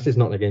because, and this is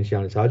nothing against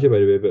Yanis Hadji by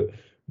the way, but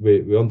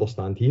we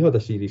understand he had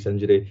a serious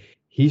injury.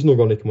 He's not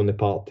going to come on the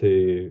park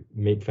to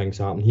make things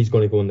happen. He's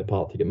going to go on the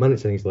park to get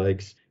minutes in his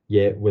legs.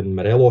 Yet when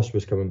Morelos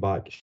was coming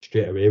back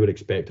straight away, we're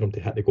expecting him to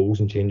hit the goals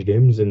and change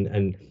games.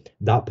 And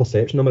that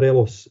perception of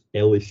Morelos,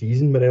 early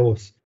season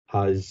Morelos,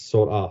 has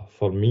sort of,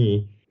 for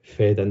me,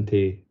 fed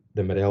into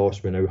the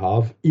Morelos we now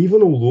have.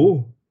 Even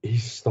although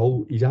he's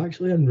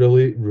actually in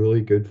really,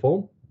 really good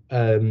form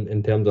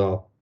in terms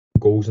of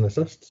goals and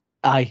assists.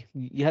 Aye,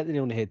 you hit the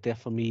nail on the head there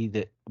for me,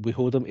 that we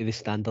hold him to the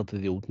standard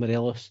of the old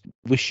Morelos.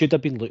 We should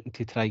have been looking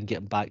to try and get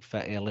him back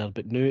fit earlier,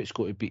 but now it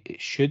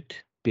should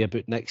be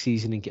about next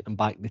season and getting him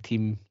back in the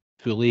team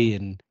fully.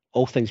 And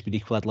all things being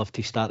equal, I'd love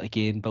to start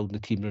again, building the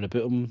team around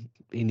about him.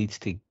 He needs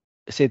to,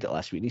 I said it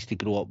last week, he needs to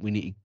grow up. We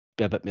need to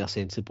be a bit more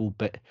sensible.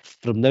 But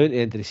from now to the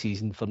end of the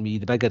season, for me,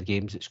 the bigger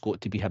games, it's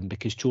got to be him,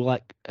 because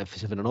Cholak, if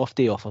he's having an off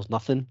day, offers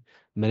nothing.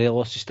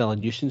 Morelos is still a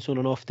nuisance on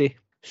an off day.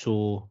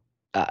 So,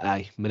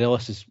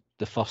 Morelos is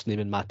the first name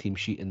in my team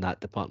sheet in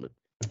that department.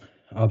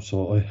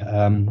 Absolutely.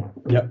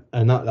 Yeah,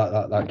 and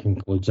that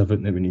concludes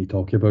everything that we need to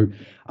talk about.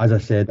 As I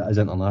said, it is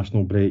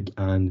international break,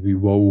 and we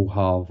will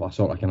have a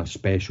sort of kind of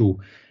special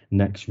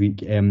next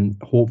week.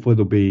 Hopefully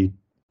there'll be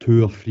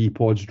 2 or 3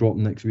 pods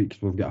dropping next week,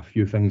 because we've got a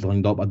few things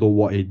lined up. I don't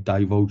want to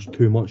divulge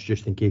too much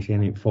just in case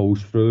anything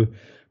falls through,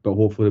 but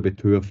hopefully there'll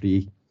be 2 or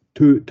 3,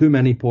 too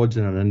many pods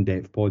and an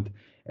in-depth pod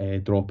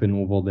dropping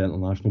over the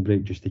international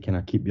break, just to kind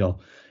of keep your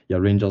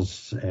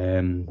Rangers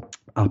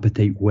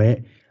appetite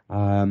whet.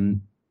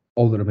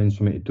 All that remains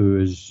for me to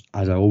do is,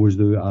 as I always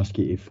do, ask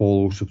you to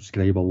follow,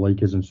 subscribe, or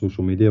like us on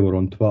social media. We're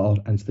on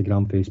Twitter,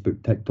 Instagram,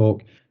 Facebook,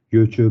 TikTok,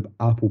 YouTube,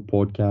 Apple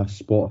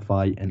Podcasts,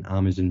 Spotify, and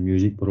Amazon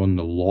Music. We're on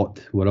the lot.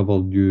 Wherever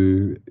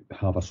you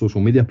have a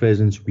social media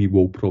presence, we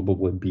will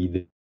probably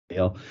be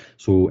there.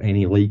 So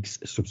any likes,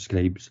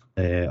 subscribes,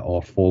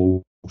 or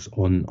follows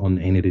on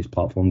any of these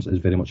platforms is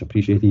very much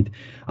appreciated.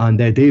 And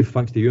Dave,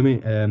 thanks to you,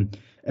 mate.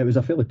 It was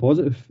a fairly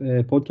positive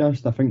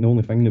podcast. I think the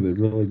only thing that we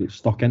really get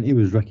stuck into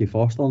was Ricky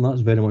Foster, and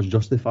that's very much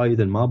justified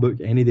in my book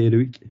any day of the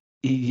week.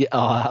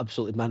 Yeah,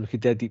 absolutely, man. We could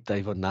do a deep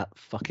dive on that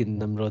fucking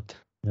Nimrod.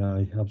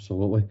 Yeah,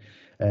 absolutely.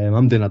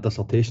 I'm doing a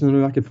dissertation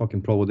now. I could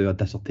fucking probably do a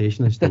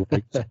dissertation as to why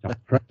he's such a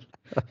prick.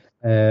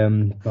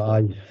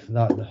 I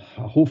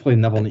hopefully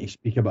never need to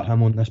speak about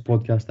him on this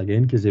podcast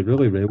again, because he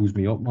really riles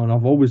me up, man.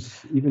 I've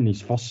always, even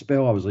his first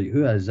spell, I was like,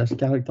 who is this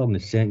character? And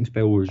the second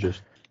spell was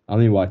just, I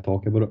don't even want to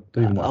talk about it.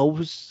 Don't even I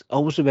want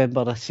always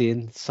remember a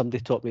saying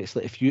somebody taught me. It's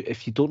like, if you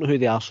don't know who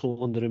the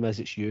arsehole in the room is,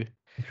 it's you.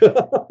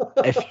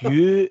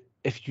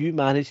 If you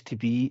manage to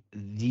be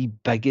the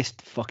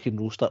biggest fucking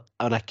roaster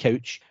on a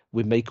couch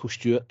with Michael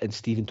Stewart and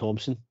Stephen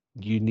Thompson,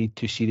 you need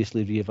to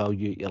seriously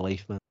reevaluate your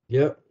life, man.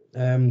 Yeah,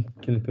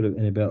 couldn't put it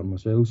any better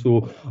myself.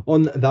 So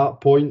on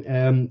that point,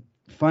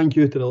 thank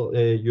you to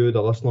you,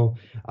 the listener,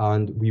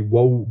 and we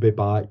will be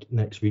back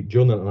next week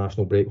during the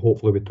international break,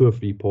 hopefully with 2 or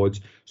 3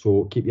 pods.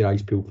 So keep your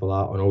eyes peeled for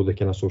that on all the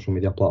kind of social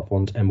media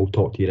platforms, and we'll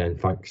talk to you then.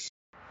 Thanks.